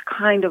do this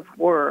kind of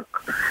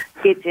work,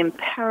 it's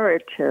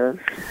imperative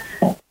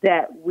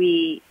that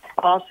we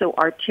also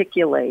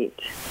articulate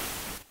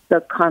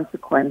the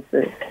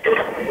consequences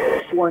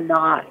for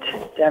not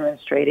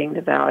demonstrating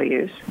the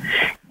values.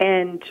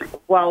 And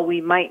while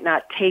we might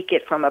not take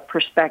it from a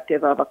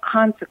perspective of a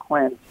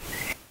consequence,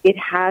 it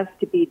has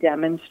to be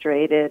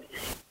demonstrated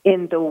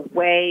in the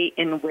way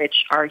in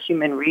which our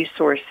human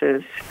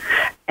resources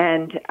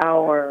and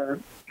our,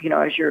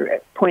 as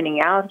you're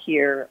pointing out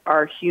here,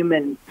 our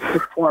human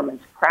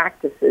performance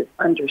practices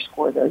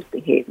underscore those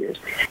behaviors.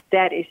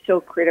 That is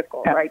so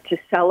critical, right? To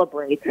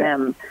celebrate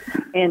them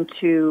and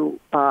to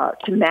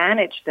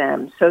manage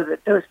them so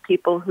that those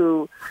people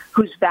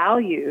whose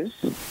values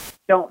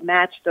don't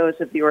match those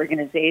of the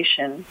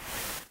organization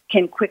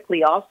can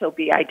quickly also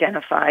be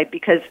identified,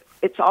 because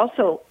it's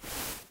also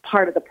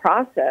part of the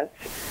process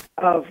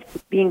of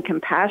being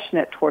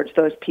compassionate towards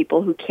those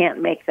people who can't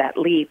make that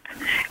leap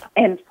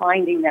and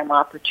finding them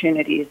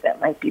opportunities that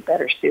might be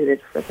better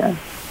suited for them.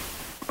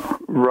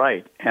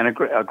 Right. And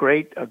a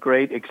great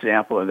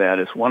example of that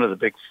is one of the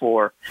big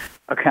four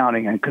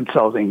accounting and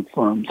consulting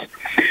firms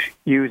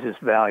uses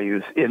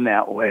values in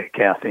that way,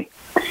 Kathy.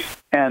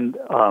 And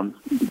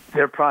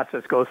their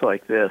process goes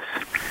like this.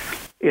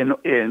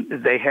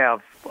 They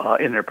have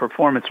in their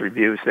performance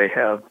reviews, they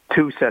have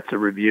two sets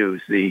of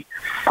reviews: the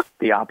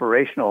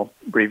operational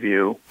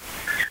review,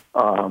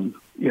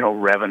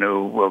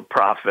 revenue,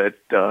 profit,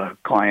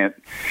 client,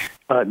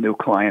 new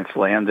clients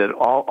landed,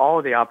 all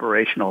of the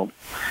operational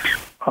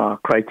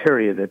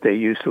criteria that they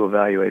use to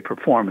evaluate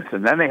performance,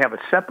 and then they have a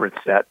separate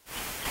set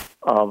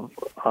of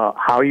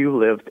how you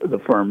lived the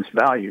firm's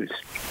values.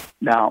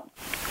 Now,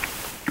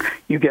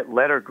 you get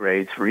letter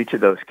grades for each of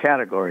those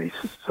categories.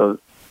 So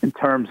in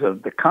terms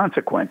of the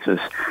consequences,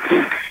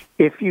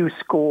 if you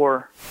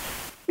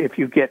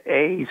get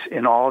A's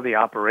in all the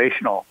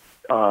operational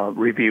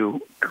review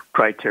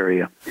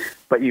criteria,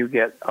 but you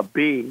get a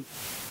B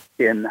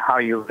in how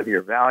you live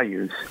your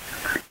values,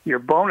 your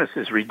bonus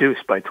is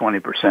reduced by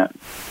 20%.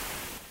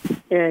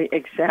 Yeah,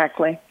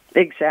 exactly.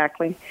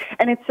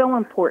 And it's so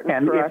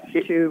important for us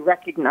to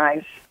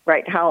recognize,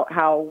 right,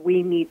 how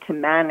we need to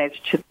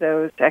manage to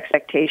those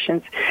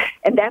expectations.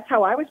 And that's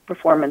how I was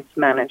performance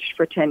managed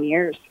for 10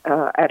 years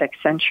at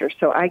Accenture.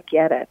 So I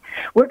get it.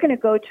 We're going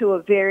to go to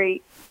a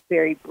very,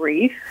 very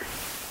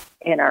brief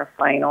in our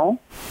final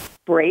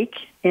break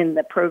in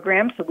the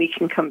program so we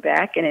can come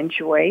back and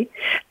enjoy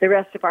the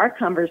rest of our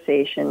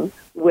conversation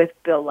with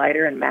Bill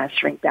Leider and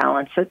Mastering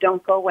Balance. So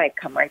don't go away.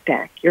 Come right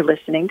back. You're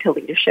listening to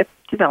Leadership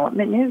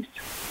Development News.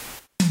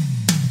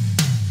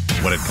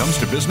 When it comes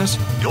to business,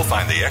 you'll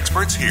find the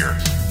experts here.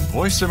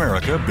 Voice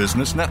America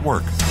Business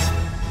Network.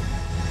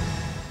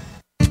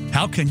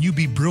 How can you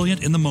be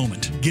brilliant in the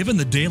moment, given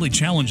the daily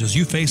challenges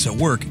you face at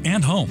work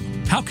and home?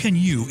 How can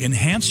you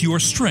enhance your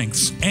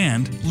strengths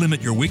and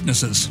limit your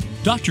weaknesses?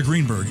 Dr.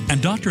 Greenberg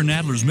and Dr.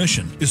 Nadler's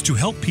mission is to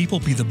help people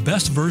be the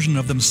best version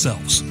of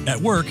themselves at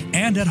work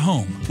and at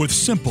home with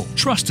simple,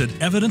 trusted,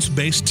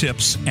 evidence-based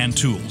tips and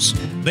tools.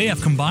 They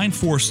have combined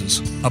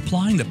forces,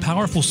 applying the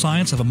powerful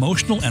science of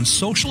emotional and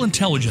social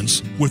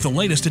intelligence with the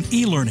latest in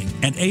e-learning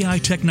and AI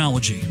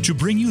technology to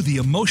bring you the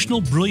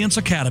Emotional Brilliance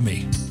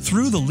Academy.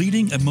 Through the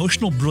leading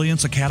Emotional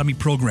Brilliance Academy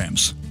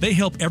programs, they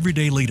help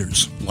everyday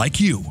leaders like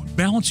you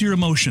Balance your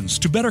emotions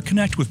to better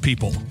connect with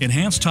people,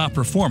 enhance top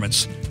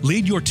performance,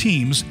 lead your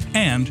teams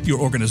and your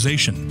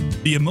organization.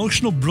 The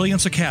Emotional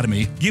Brilliance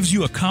Academy gives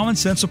you a common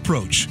sense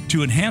approach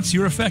to enhance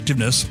your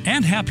effectiveness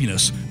and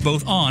happiness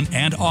both on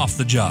and off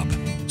the job.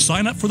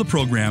 Sign up for the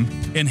program,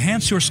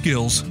 enhance your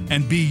skills,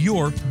 and be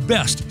your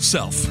best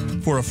self.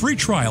 For a free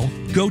trial,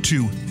 go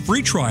to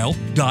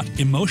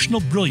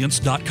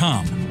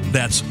freetrial.emotionalbrilliance.com.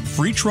 That's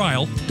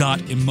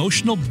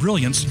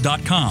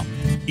freetrial.emotionalbrilliance.com.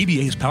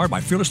 EBA is powered by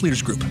Fearless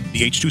Leaders Group,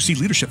 the H2C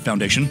Leadership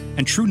Foundation,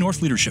 and True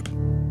North Leadership.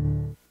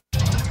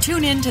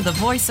 Tune in to the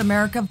Voice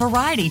America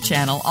Variety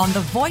channel on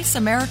the Voice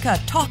America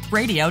Talk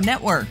Radio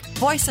Network.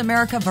 Voice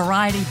America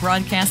Variety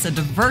broadcasts a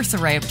diverse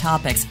array of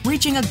topics,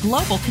 reaching a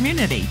global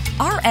community.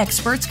 Our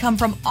experts come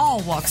from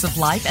all walks of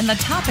life, and the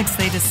topics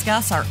they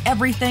discuss are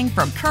everything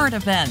from current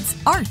events,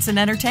 arts and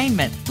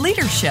entertainment,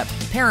 leadership,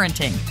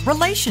 parenting,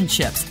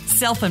 relationships,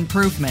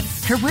 self-improvement,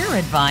 career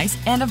advice,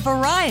 and a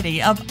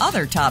variety of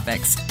other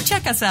topics.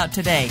 Check us out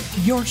today.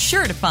 You're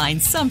sure to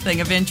find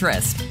something of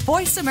interest.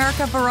 Voice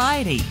America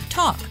Variety.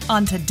 Talk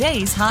on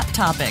today's hot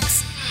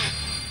topics.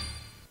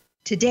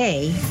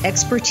 Today,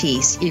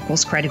 expertise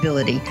equals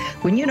credibility.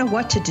 When you know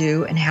what to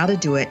do and how to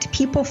do it,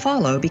 people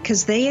follow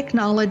because they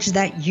acknowledge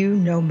that you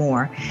know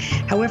more.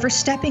 However,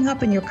 stepping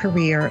up in your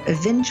career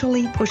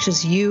eventually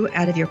pushes you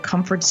out of your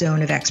comfort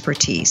zone of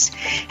expertise.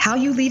 How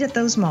you lead at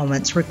those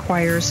moments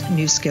requires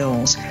new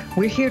skills.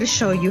 We're here to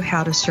show you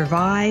how to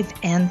survive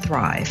and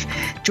thrive.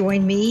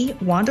 Join me,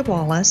 Wanda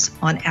Wallace,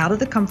 on Out of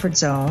the Comfort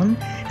Zone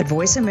at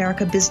Voice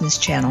America Business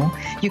Channel.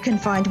 You can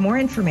find more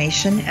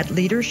information at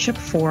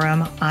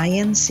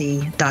leadershipforuminc.com.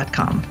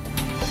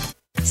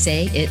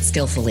 Say It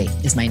Skillfully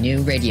is my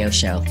new radio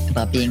show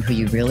about being who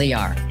you really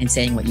are and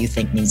saying what you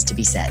think needs to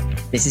be said.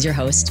 This is your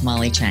host,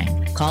 Molly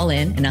Chang. Call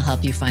in and I'll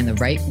help you find the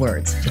right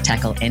words to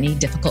tackle any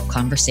difficult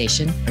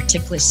conversation or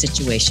ticklish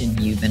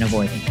situation you've been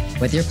avoiding.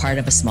 Whether you're part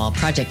of a small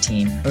project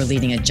team or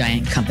leading a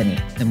giant company,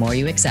 the more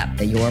you accept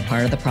that you're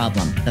part of the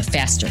problem, the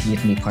faster you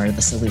can be part of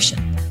the solution.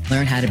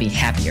 Learn how to be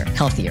happier,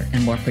 healthier,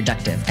 and more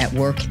productive at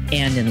work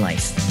and in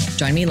life.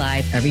 Join me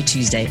live every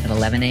Tuesday at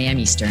 11 a.m.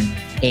 Eastern,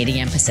 8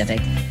 a.m.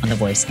 Pacific on the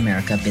Voice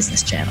America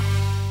Business Channel.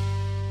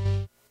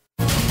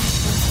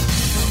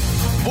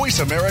 Voice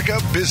America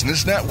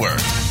Business Network,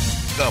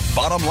 the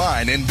bottom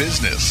line in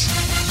business.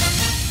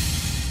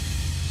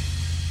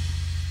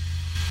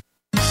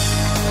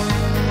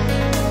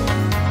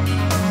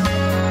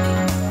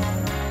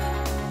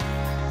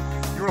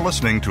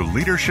 Listening to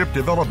Leadership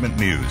Development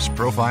News,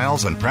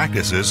 profiles and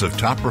practices of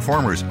top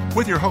performers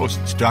with your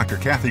hosts, Dr.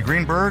 Kathy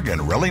Greenberg and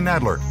Relly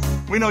Nadler.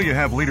 We know you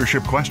have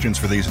leadership questions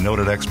for these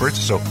noted experts,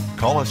 so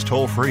call us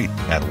toll-free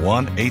at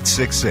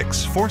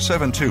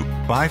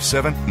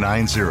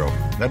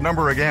 1-866-472-5790. That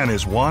number again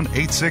is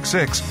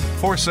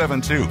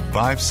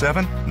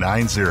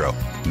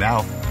 1-866-472-5790.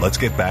 Now, let's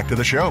get back to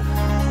the show.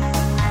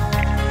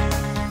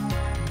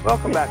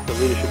 Welcome back to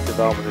Leadership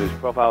Development News,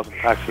 profiles and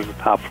practices of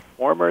top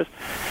performers.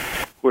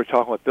 We're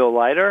talking with Bill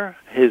Leider,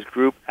 his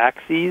group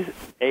Axes,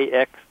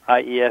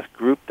 AXIES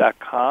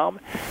group.com.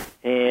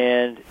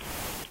 And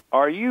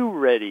are you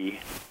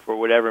ready for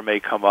whatever may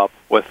come up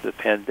with the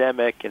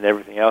pandemic and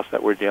everything else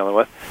that we're dealing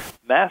with?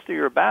 Master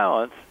Your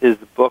Balance is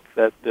the book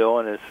that Bill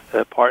and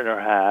his partner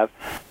have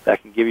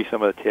that can give you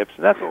some of the tips,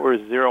 and that's what we're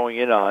zeroing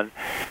in on.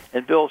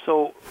 And Bill,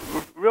 so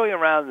really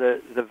around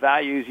the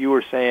values you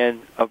were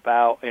saying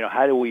about,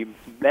 how do we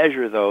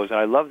measure those? And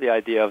I love the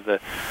idea of the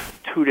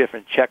two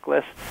different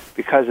checklists,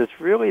 because it's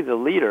really the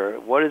leader.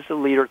 What does the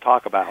leader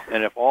talk about?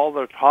 And if all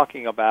they're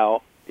talking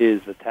about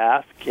is the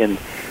task and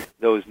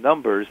those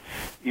numbers,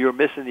 you're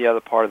missing the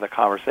other part of the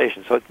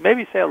conversation. So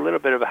maybe say a little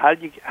bit about how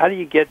do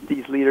you get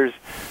these leaders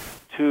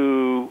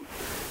to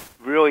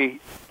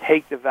really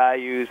take the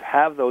values,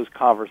 have those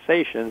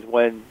conversations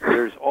when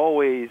there's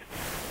always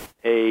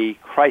a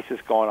crisis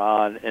going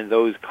on, and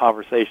those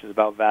conversations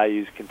about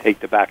values can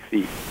take the back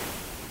seat.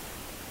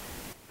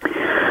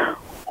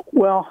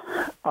 Well,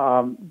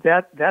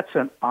 that's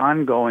an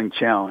ongoing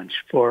challenge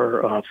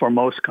for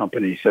most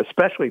companies,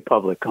 especially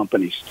public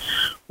companies,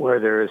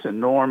 where there is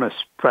enormous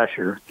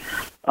pressure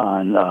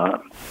on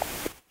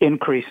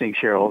increasing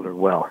shareholder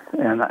wealth.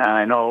 And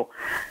I know,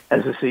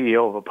 as the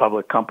CEO of a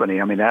public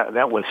company, I mean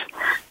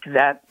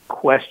that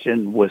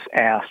question was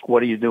asked: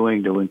 what are you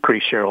doing to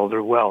increase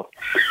shareholder wealth?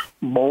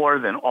 More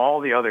than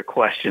all the other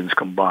questions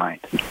combined.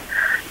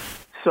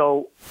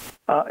 So.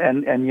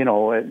 And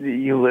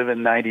you live in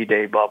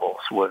 90-day bubbles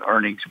with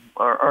earnings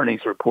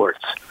reports,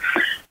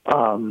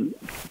 and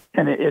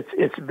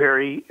it's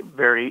very,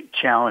 very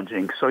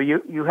challenging. So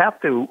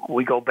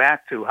we go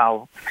back to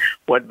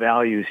what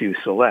values you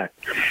select.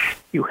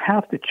 You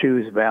have to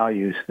choose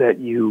values that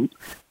you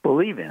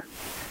believe in,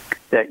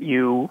 that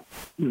you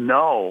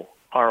know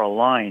are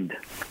aligned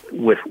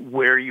with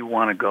where you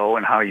want to go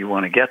and how you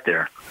want to get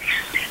there,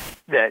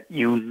 that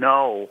you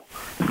know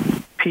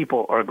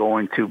people are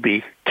going to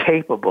be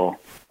capable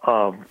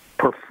of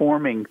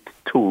performing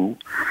to,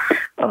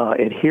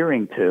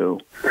 adhering to,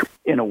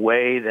 in a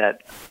way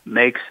that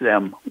makes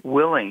them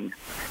willing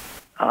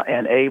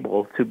and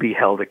able to be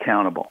held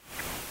accountable.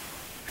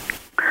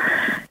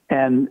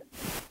 And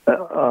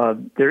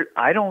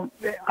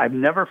I've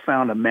never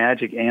found a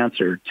magic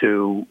answer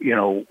to,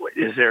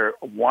 is there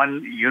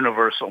one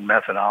universal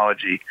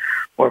methodology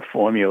or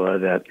formula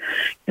that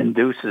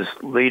induces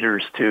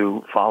leaders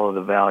to follow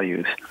the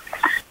values?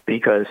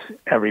 Because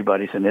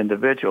everybody's an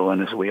individual,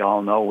 and as we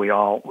all know, we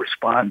all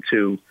respond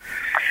to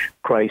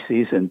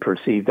crises and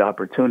perceived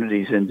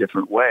opportunities in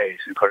different ways.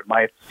 Of course,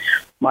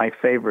 my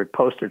favorite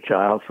poster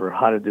child for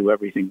how to do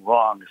everything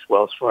wrong is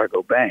Wells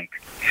Fargo Bank,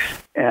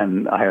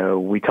 and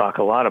we talk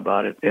a lot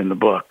about it in the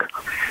book.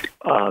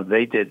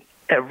 They did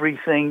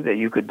everything that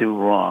you could do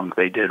wrong.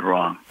 They did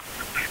wrong,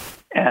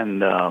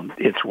 and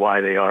it's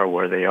why they are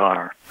where they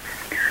are.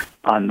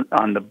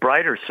 On the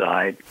brighter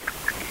side,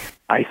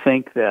 I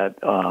think that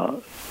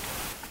a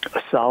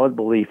solid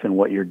belief in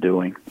what you're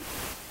doing,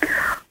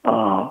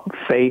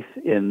 faith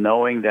in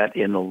knowing that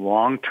in the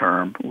long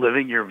term,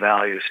 living your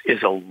values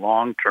is a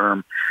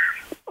long-term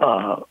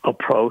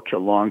approach, a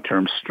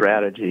long-term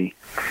strategy,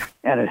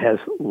 and it has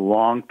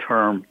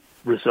long-term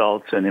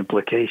results and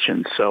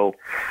implications. So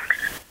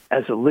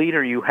as a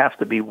leader, you have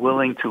to be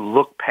willing to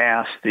look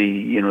past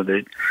the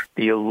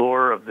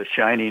allure of the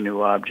shiny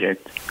new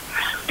object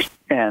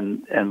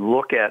and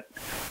look at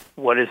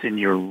what is in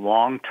your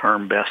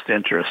long-term best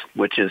interest,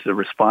 which is the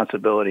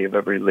responsibility of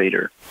every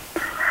leader.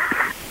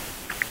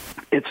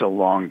 It's a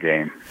long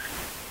game.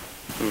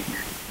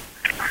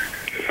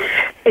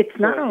 It's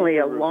not only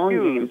a long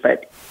game,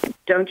 but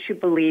don't you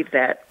believe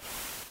that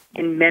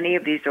in many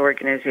of these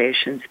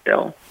organizations,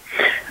 Bill,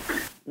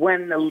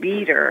 when the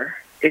leader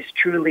is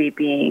truly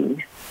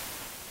being,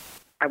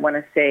 I want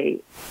to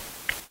say,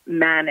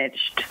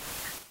 managed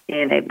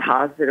in a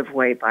positive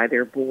way by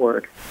their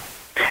board,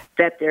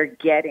 that they're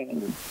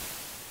getting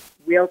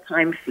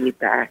real-time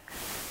feedback,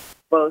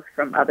 both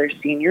from other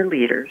senior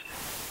leaders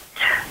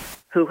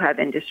who have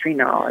industry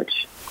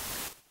knowledge,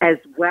 as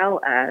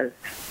well as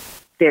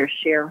their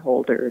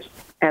shareholders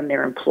and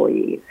their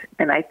employees.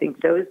 And I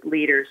think those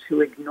leaders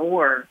who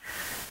ignore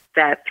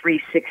that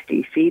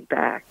 360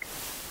 feedback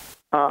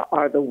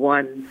are the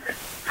ones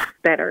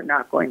that are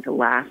not going to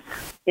last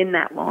in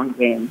that long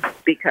game,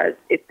 because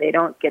if they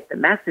don't get the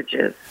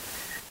messages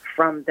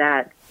from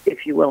that,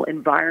 if you will,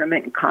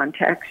 environment and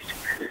context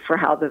for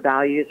how the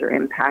values are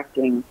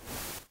impacting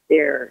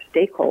their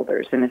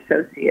stakeholders and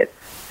associates,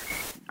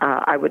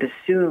 I would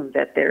assume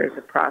that there is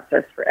a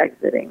process for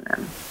exiting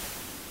them.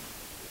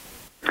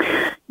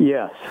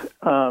 Yes.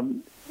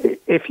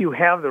 If you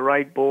have the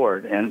right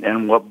board,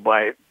 and what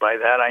by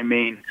that I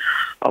mean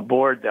a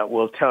board that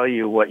will tell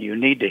you what you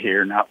need to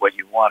hear, not what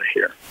you want to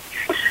hear.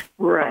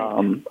 Right.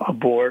 A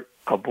board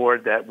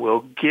that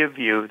will give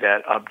you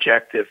that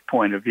objective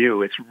point of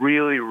view. It's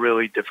really,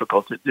 really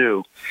difficult to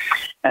do.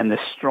 And the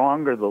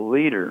stronger the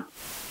leader,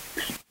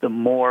 the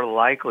more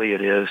likely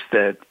it is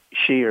that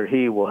she or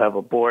he will have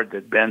a board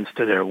that bends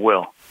to their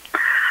will.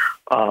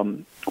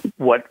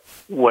 What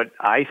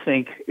I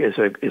think is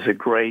a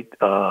great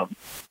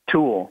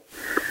tool,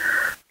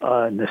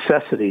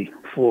 necessity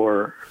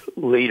for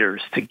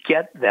leaders to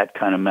get that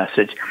kind of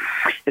message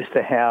is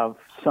to have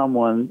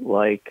someone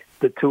like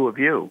the two of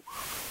you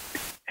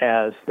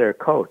as their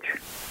coach,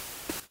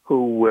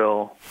 who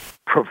will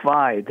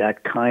provide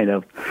that kind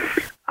of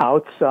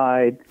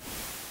outside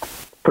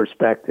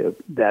perspective,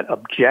 that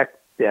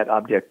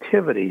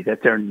objectivity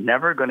that they're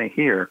never going to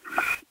hear.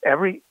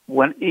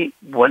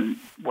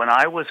 When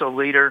I was a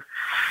leader,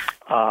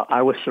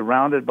 I was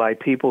surrounded by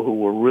people who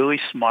were really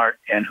smart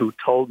and who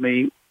told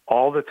me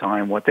all the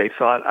time what they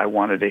thought I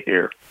wanted to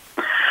hear.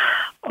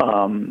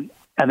 And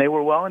they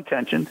were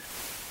well-intentioned.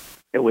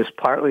 It was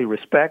partly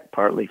respect,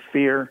 partly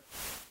fear,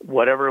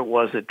 whatever it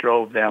was that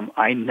drove them.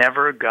 I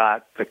never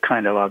got the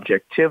kind of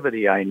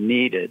objectivity I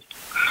needed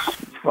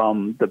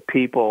from the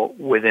people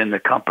within the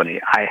company.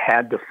 I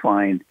had to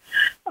find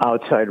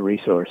outside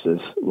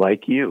resources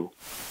like you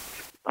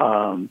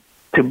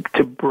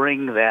to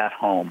bring that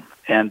home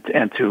and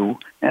to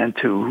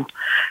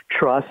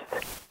trust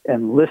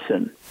and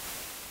listen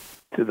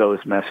to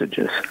those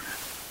messages.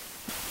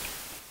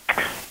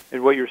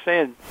 And what you're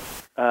saying,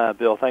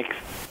 Bill, thanks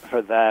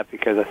for that,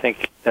 because I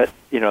think that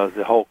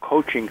the whole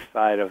coaching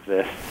side of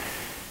this,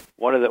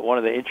 one of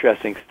the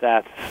interesting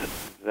stats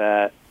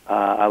that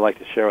I like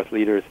to share with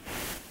leaders,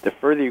 the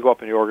further you go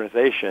up in the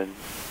organization,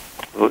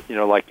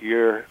 like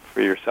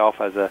for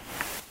yourself as a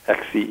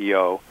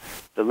ex-CEO,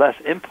 the less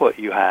input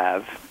you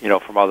have,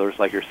 from others,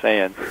 like you're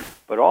saying,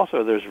 but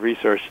also there's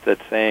research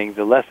that's saying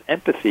the less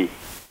empathy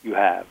you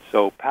have.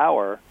 So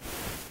power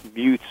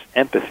mutes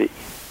empathy.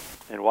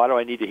 And why do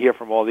I need to hear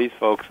from all these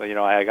folks?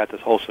 I got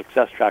this whole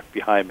success track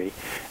behind me.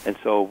 And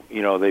so,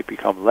 they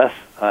become less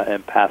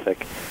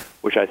empathic,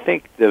 which I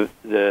think the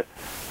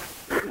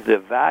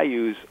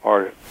values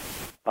are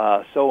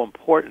so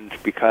important,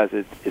 because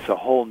it's a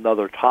whole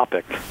nother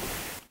topic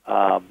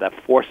that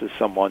forces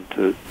someone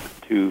to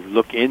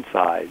look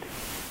inside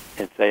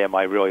and say, am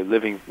I really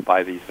living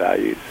by these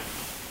values?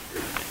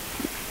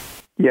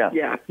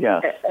 Yeah.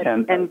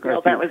 And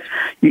Bill,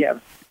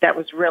 that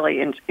was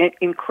really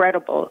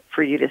incredible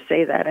for you to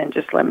say that. And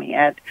just let me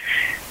add,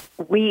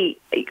 we,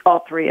 all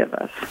three of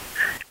us,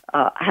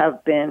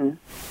 have been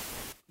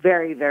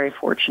very, very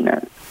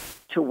fortunate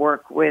to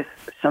work with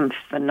some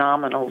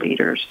phenomenal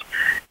leaders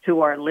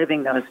who are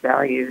living those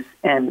values.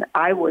 And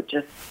I would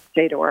just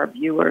say to our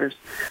viewers,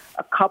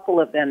 a couple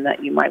of them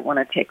that you might want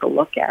to take a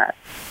look at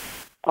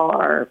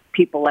are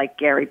people like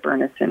Gary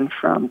Bernison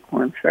from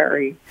Korn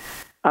Ferry,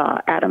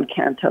 Adam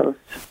Cantos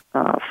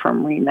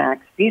from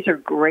Remax. These are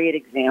great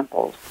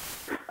examples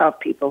of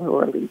people who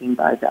are leading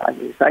by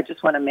values. I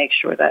just want to make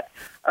sure that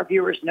our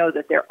viewers know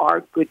that there are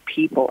good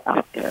people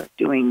out there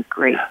doing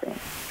great things.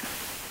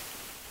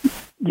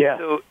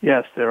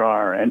 Yes, there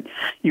are. And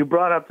you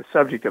brought up the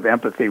subject of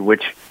empathy,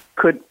 which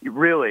could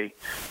really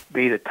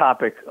be the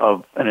topic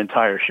of an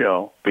entire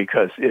show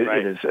because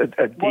it is a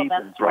deep and broad subject. Well,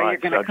 that's why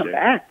you're going to come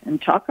back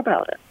and talk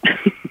about it.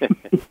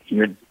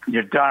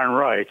 You're darn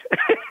right.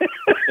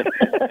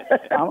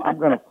 I'm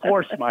going to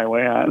force my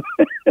way on.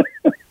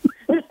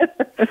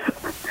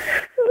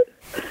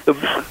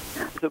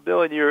 So,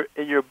 Bill, in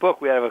your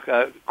book, we have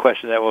a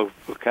question that will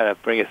kind of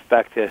bring us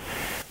back to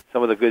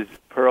some of the good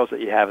pearls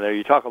that you have there.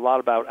 You talk a lot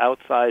about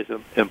outsized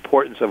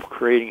importance of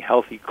creating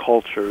healthy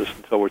cultures.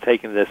 And so we're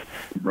taking this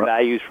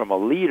values from a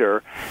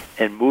leader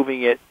and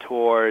moving it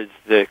towards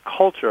the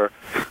culture,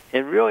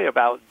 and really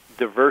about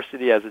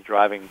diversity as a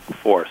driving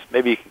force.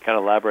 Maybe you can kind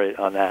of elaborate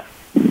on that.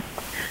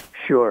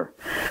 Sure.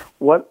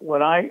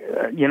 What I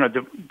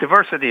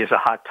diversity is a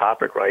hot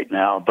topic right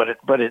now, but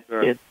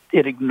it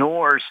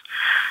ignores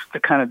the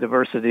kind of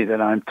diversity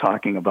that I'm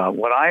talking about.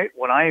 What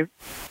I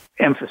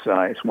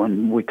emphasize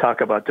when we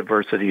talk about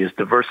diversity is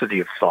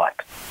diversity of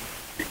thought.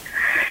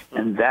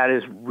 And that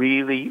is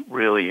really,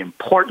 really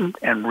important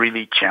and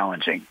really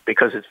challenging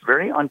because it's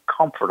very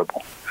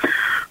uncomfortable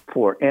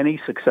for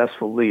any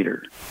successful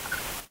leader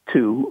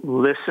to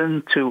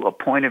listen to a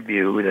point of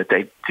view that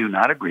they do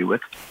not agree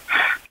with,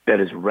 that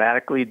is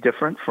radically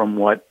different from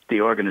what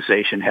the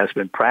organization has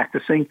been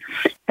practicing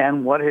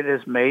and what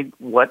has made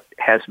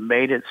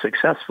it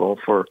successful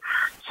for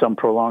some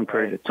prolonged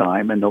period of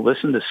time, and to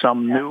listen to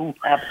some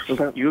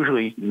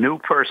usually new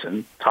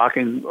person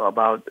talking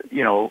about,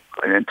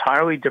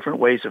 entirely different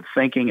ways of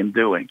thinking and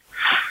doing,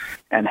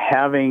 and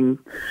having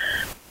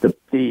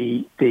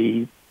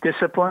the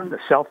discipline, the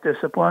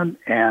self-discipline,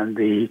 and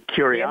the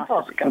curiosity. The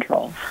impulse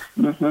control.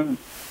 Mm-hmm.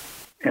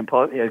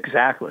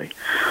 Exactly.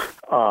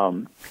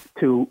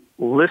 To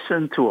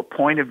listen to a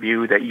point of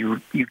view that you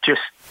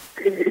just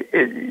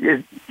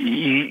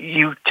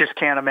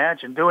can't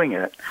imagine doing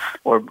it,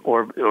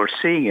 or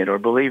seeing it, or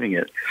believing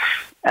it,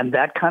 and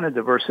that kind of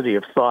diversity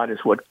of thought is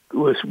what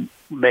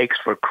makes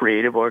for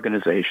creative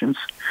organizations,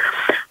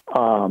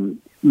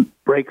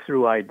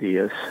 breakthrough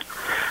ideas.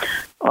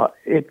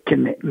 It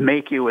can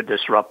make you a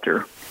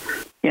disruptor.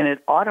 And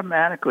it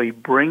automatically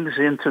brings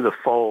into the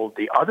fold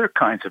the other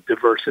kinds of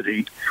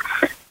diversity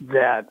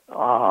that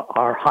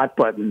are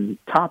hot-button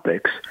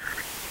topics,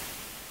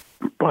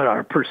 but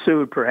are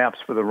pursued perhaps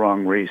for the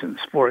wrong reasons.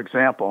 For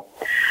example,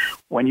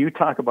 when you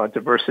talk about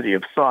diversity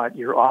of thought,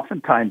 you're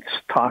oftentimes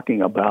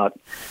talking about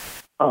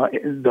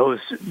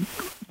that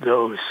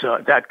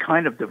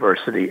kind of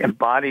diversity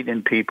embodied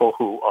in people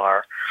who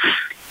are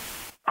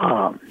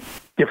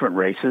different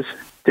races,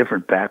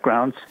 different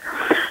backgrounds,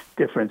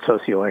 different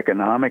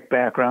socioeconomic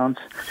backgrounds,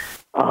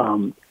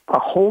 a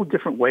whole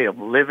different way of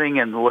living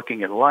and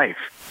looking at life.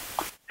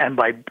 And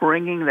by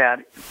bringing that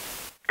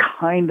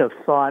kind of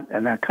thought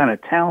and that kind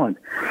of talent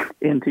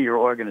into your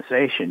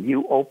organization,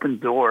 you open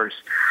doors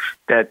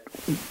that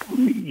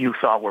you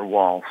thought were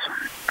walls.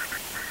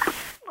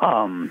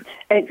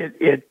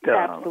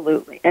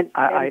 Absolutely. And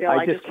Bill,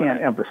 I just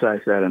can't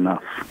emphasize that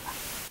enough.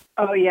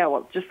 Oh, yeah.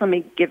 Well, just let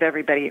me give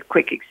everybody a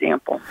quick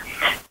example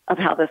of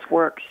how this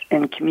works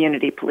in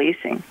community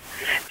policing.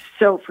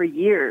 So for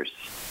years,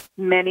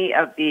 many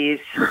of these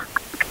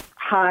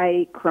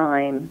high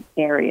crime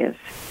areas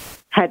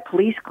had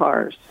police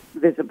cars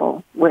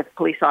visible with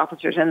police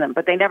officers in them,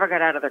 but they never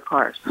got out of their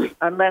cars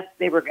unless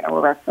they were going to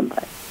arrest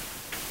somebody.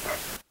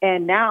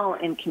 And now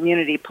in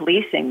community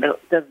policing,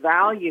 the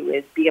value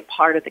is be a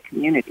part of the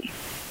community.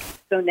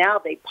 So now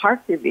they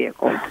park their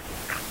vehicles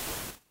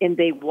and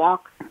they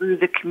walk through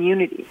the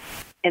community,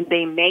 and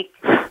they make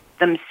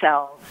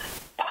themselves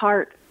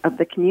part of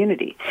the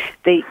community.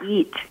 They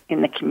eat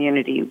in the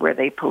community where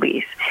they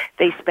police.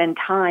 They spend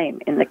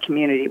time in the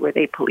community where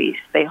they police.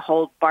 They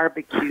hold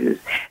barbecues.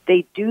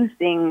 They do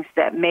things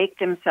that make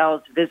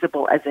themselves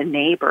visible as a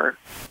neighbor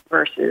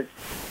versus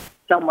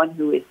someone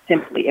who is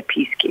simply a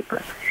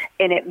peacekeeper.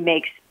 And it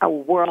makes a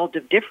world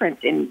of difference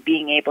in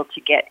being able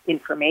to get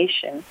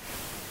information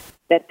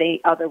that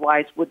they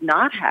otherwise would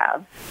not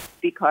have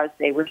because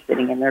they were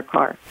sitting in their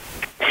car.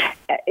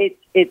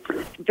 It's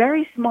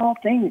very small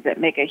things that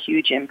make a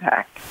huge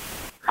impact.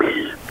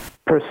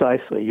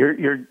 Precisely.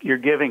 You're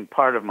giving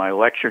part of my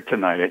lecture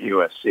tonight at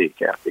USC,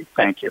 Kathy.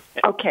 Thank you.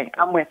 Okay,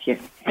 I'm with you.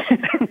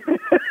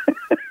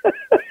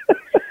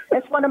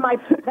 That's one of my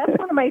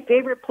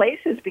favorite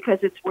places because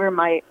it's where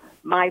my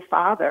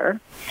father,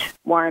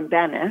 Warren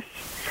Bennis,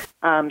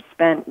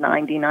 spent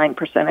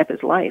 99% of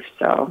his life,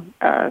 so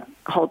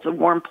holds a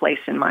warm place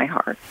in my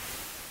heart.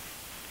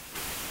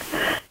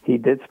 he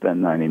did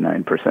spend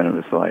 99% of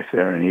his life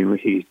there, and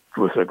he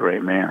was a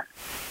great man.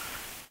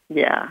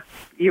 Yeah.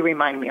 You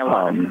remind me a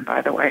lot of him,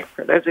 by the way.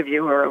 For those of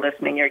you who are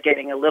listening, you're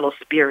getting a little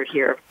spirit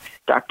here,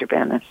 Dr.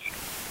 Bennis.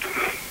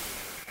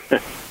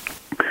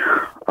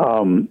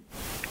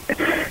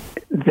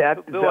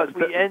 Bill, as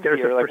we end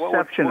here, like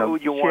what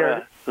would you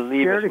want to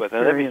leave us with?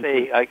 And let me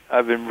say,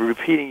 I've been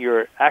repeating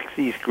your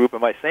Axis group.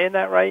 Am I saying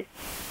that right?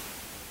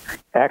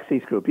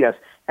 Axis group, yes.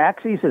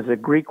 Axis is a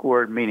Greek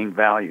word meaning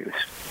values.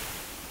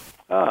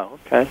 Oh,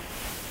 okay.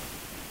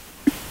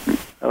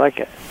 I like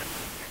it.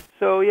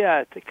 So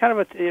yeah, it's kind of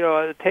a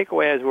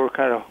takeaway as we're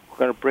kind of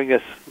going to bring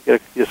us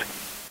just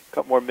a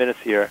couple more minutes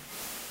here.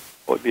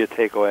 What would be a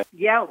takeaway?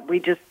 Yeah, we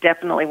just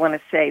definitely want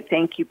to say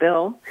thank you,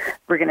 Bill.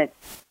 We're going to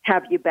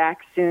have you back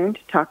soon to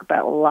talk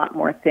about a lot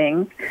more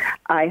things.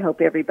 I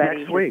hope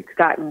everybody has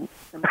gotten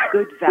some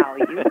good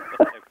value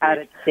out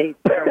of today's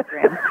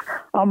program.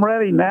 I'm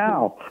ready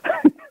now.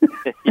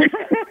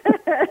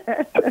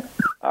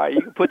 All right,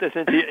 you can put this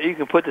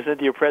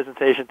into your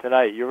presentation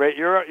tonight.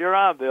 You're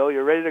on, Bill.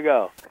 You're ready to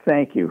go.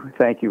 Thank you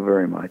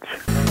very much.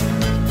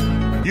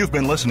 You've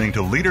been listening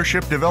to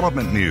Leadership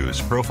Development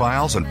News,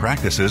 profiles and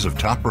practices of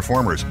top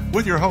performers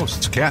with your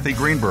hosts, Kathy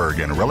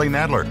Greenberg and Relly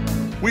Nadler.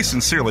 We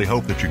sincerely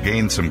hope that you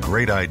gained some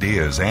great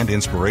ideas and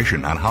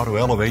inspiration on how to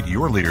elevate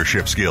your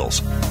leadership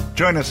skills.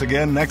 Join us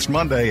again next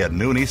Monday at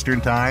noon Eastern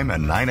Time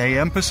and 9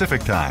 a.m.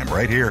 Pacific Time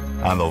right here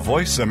on the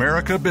Voice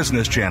America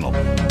Business Channel.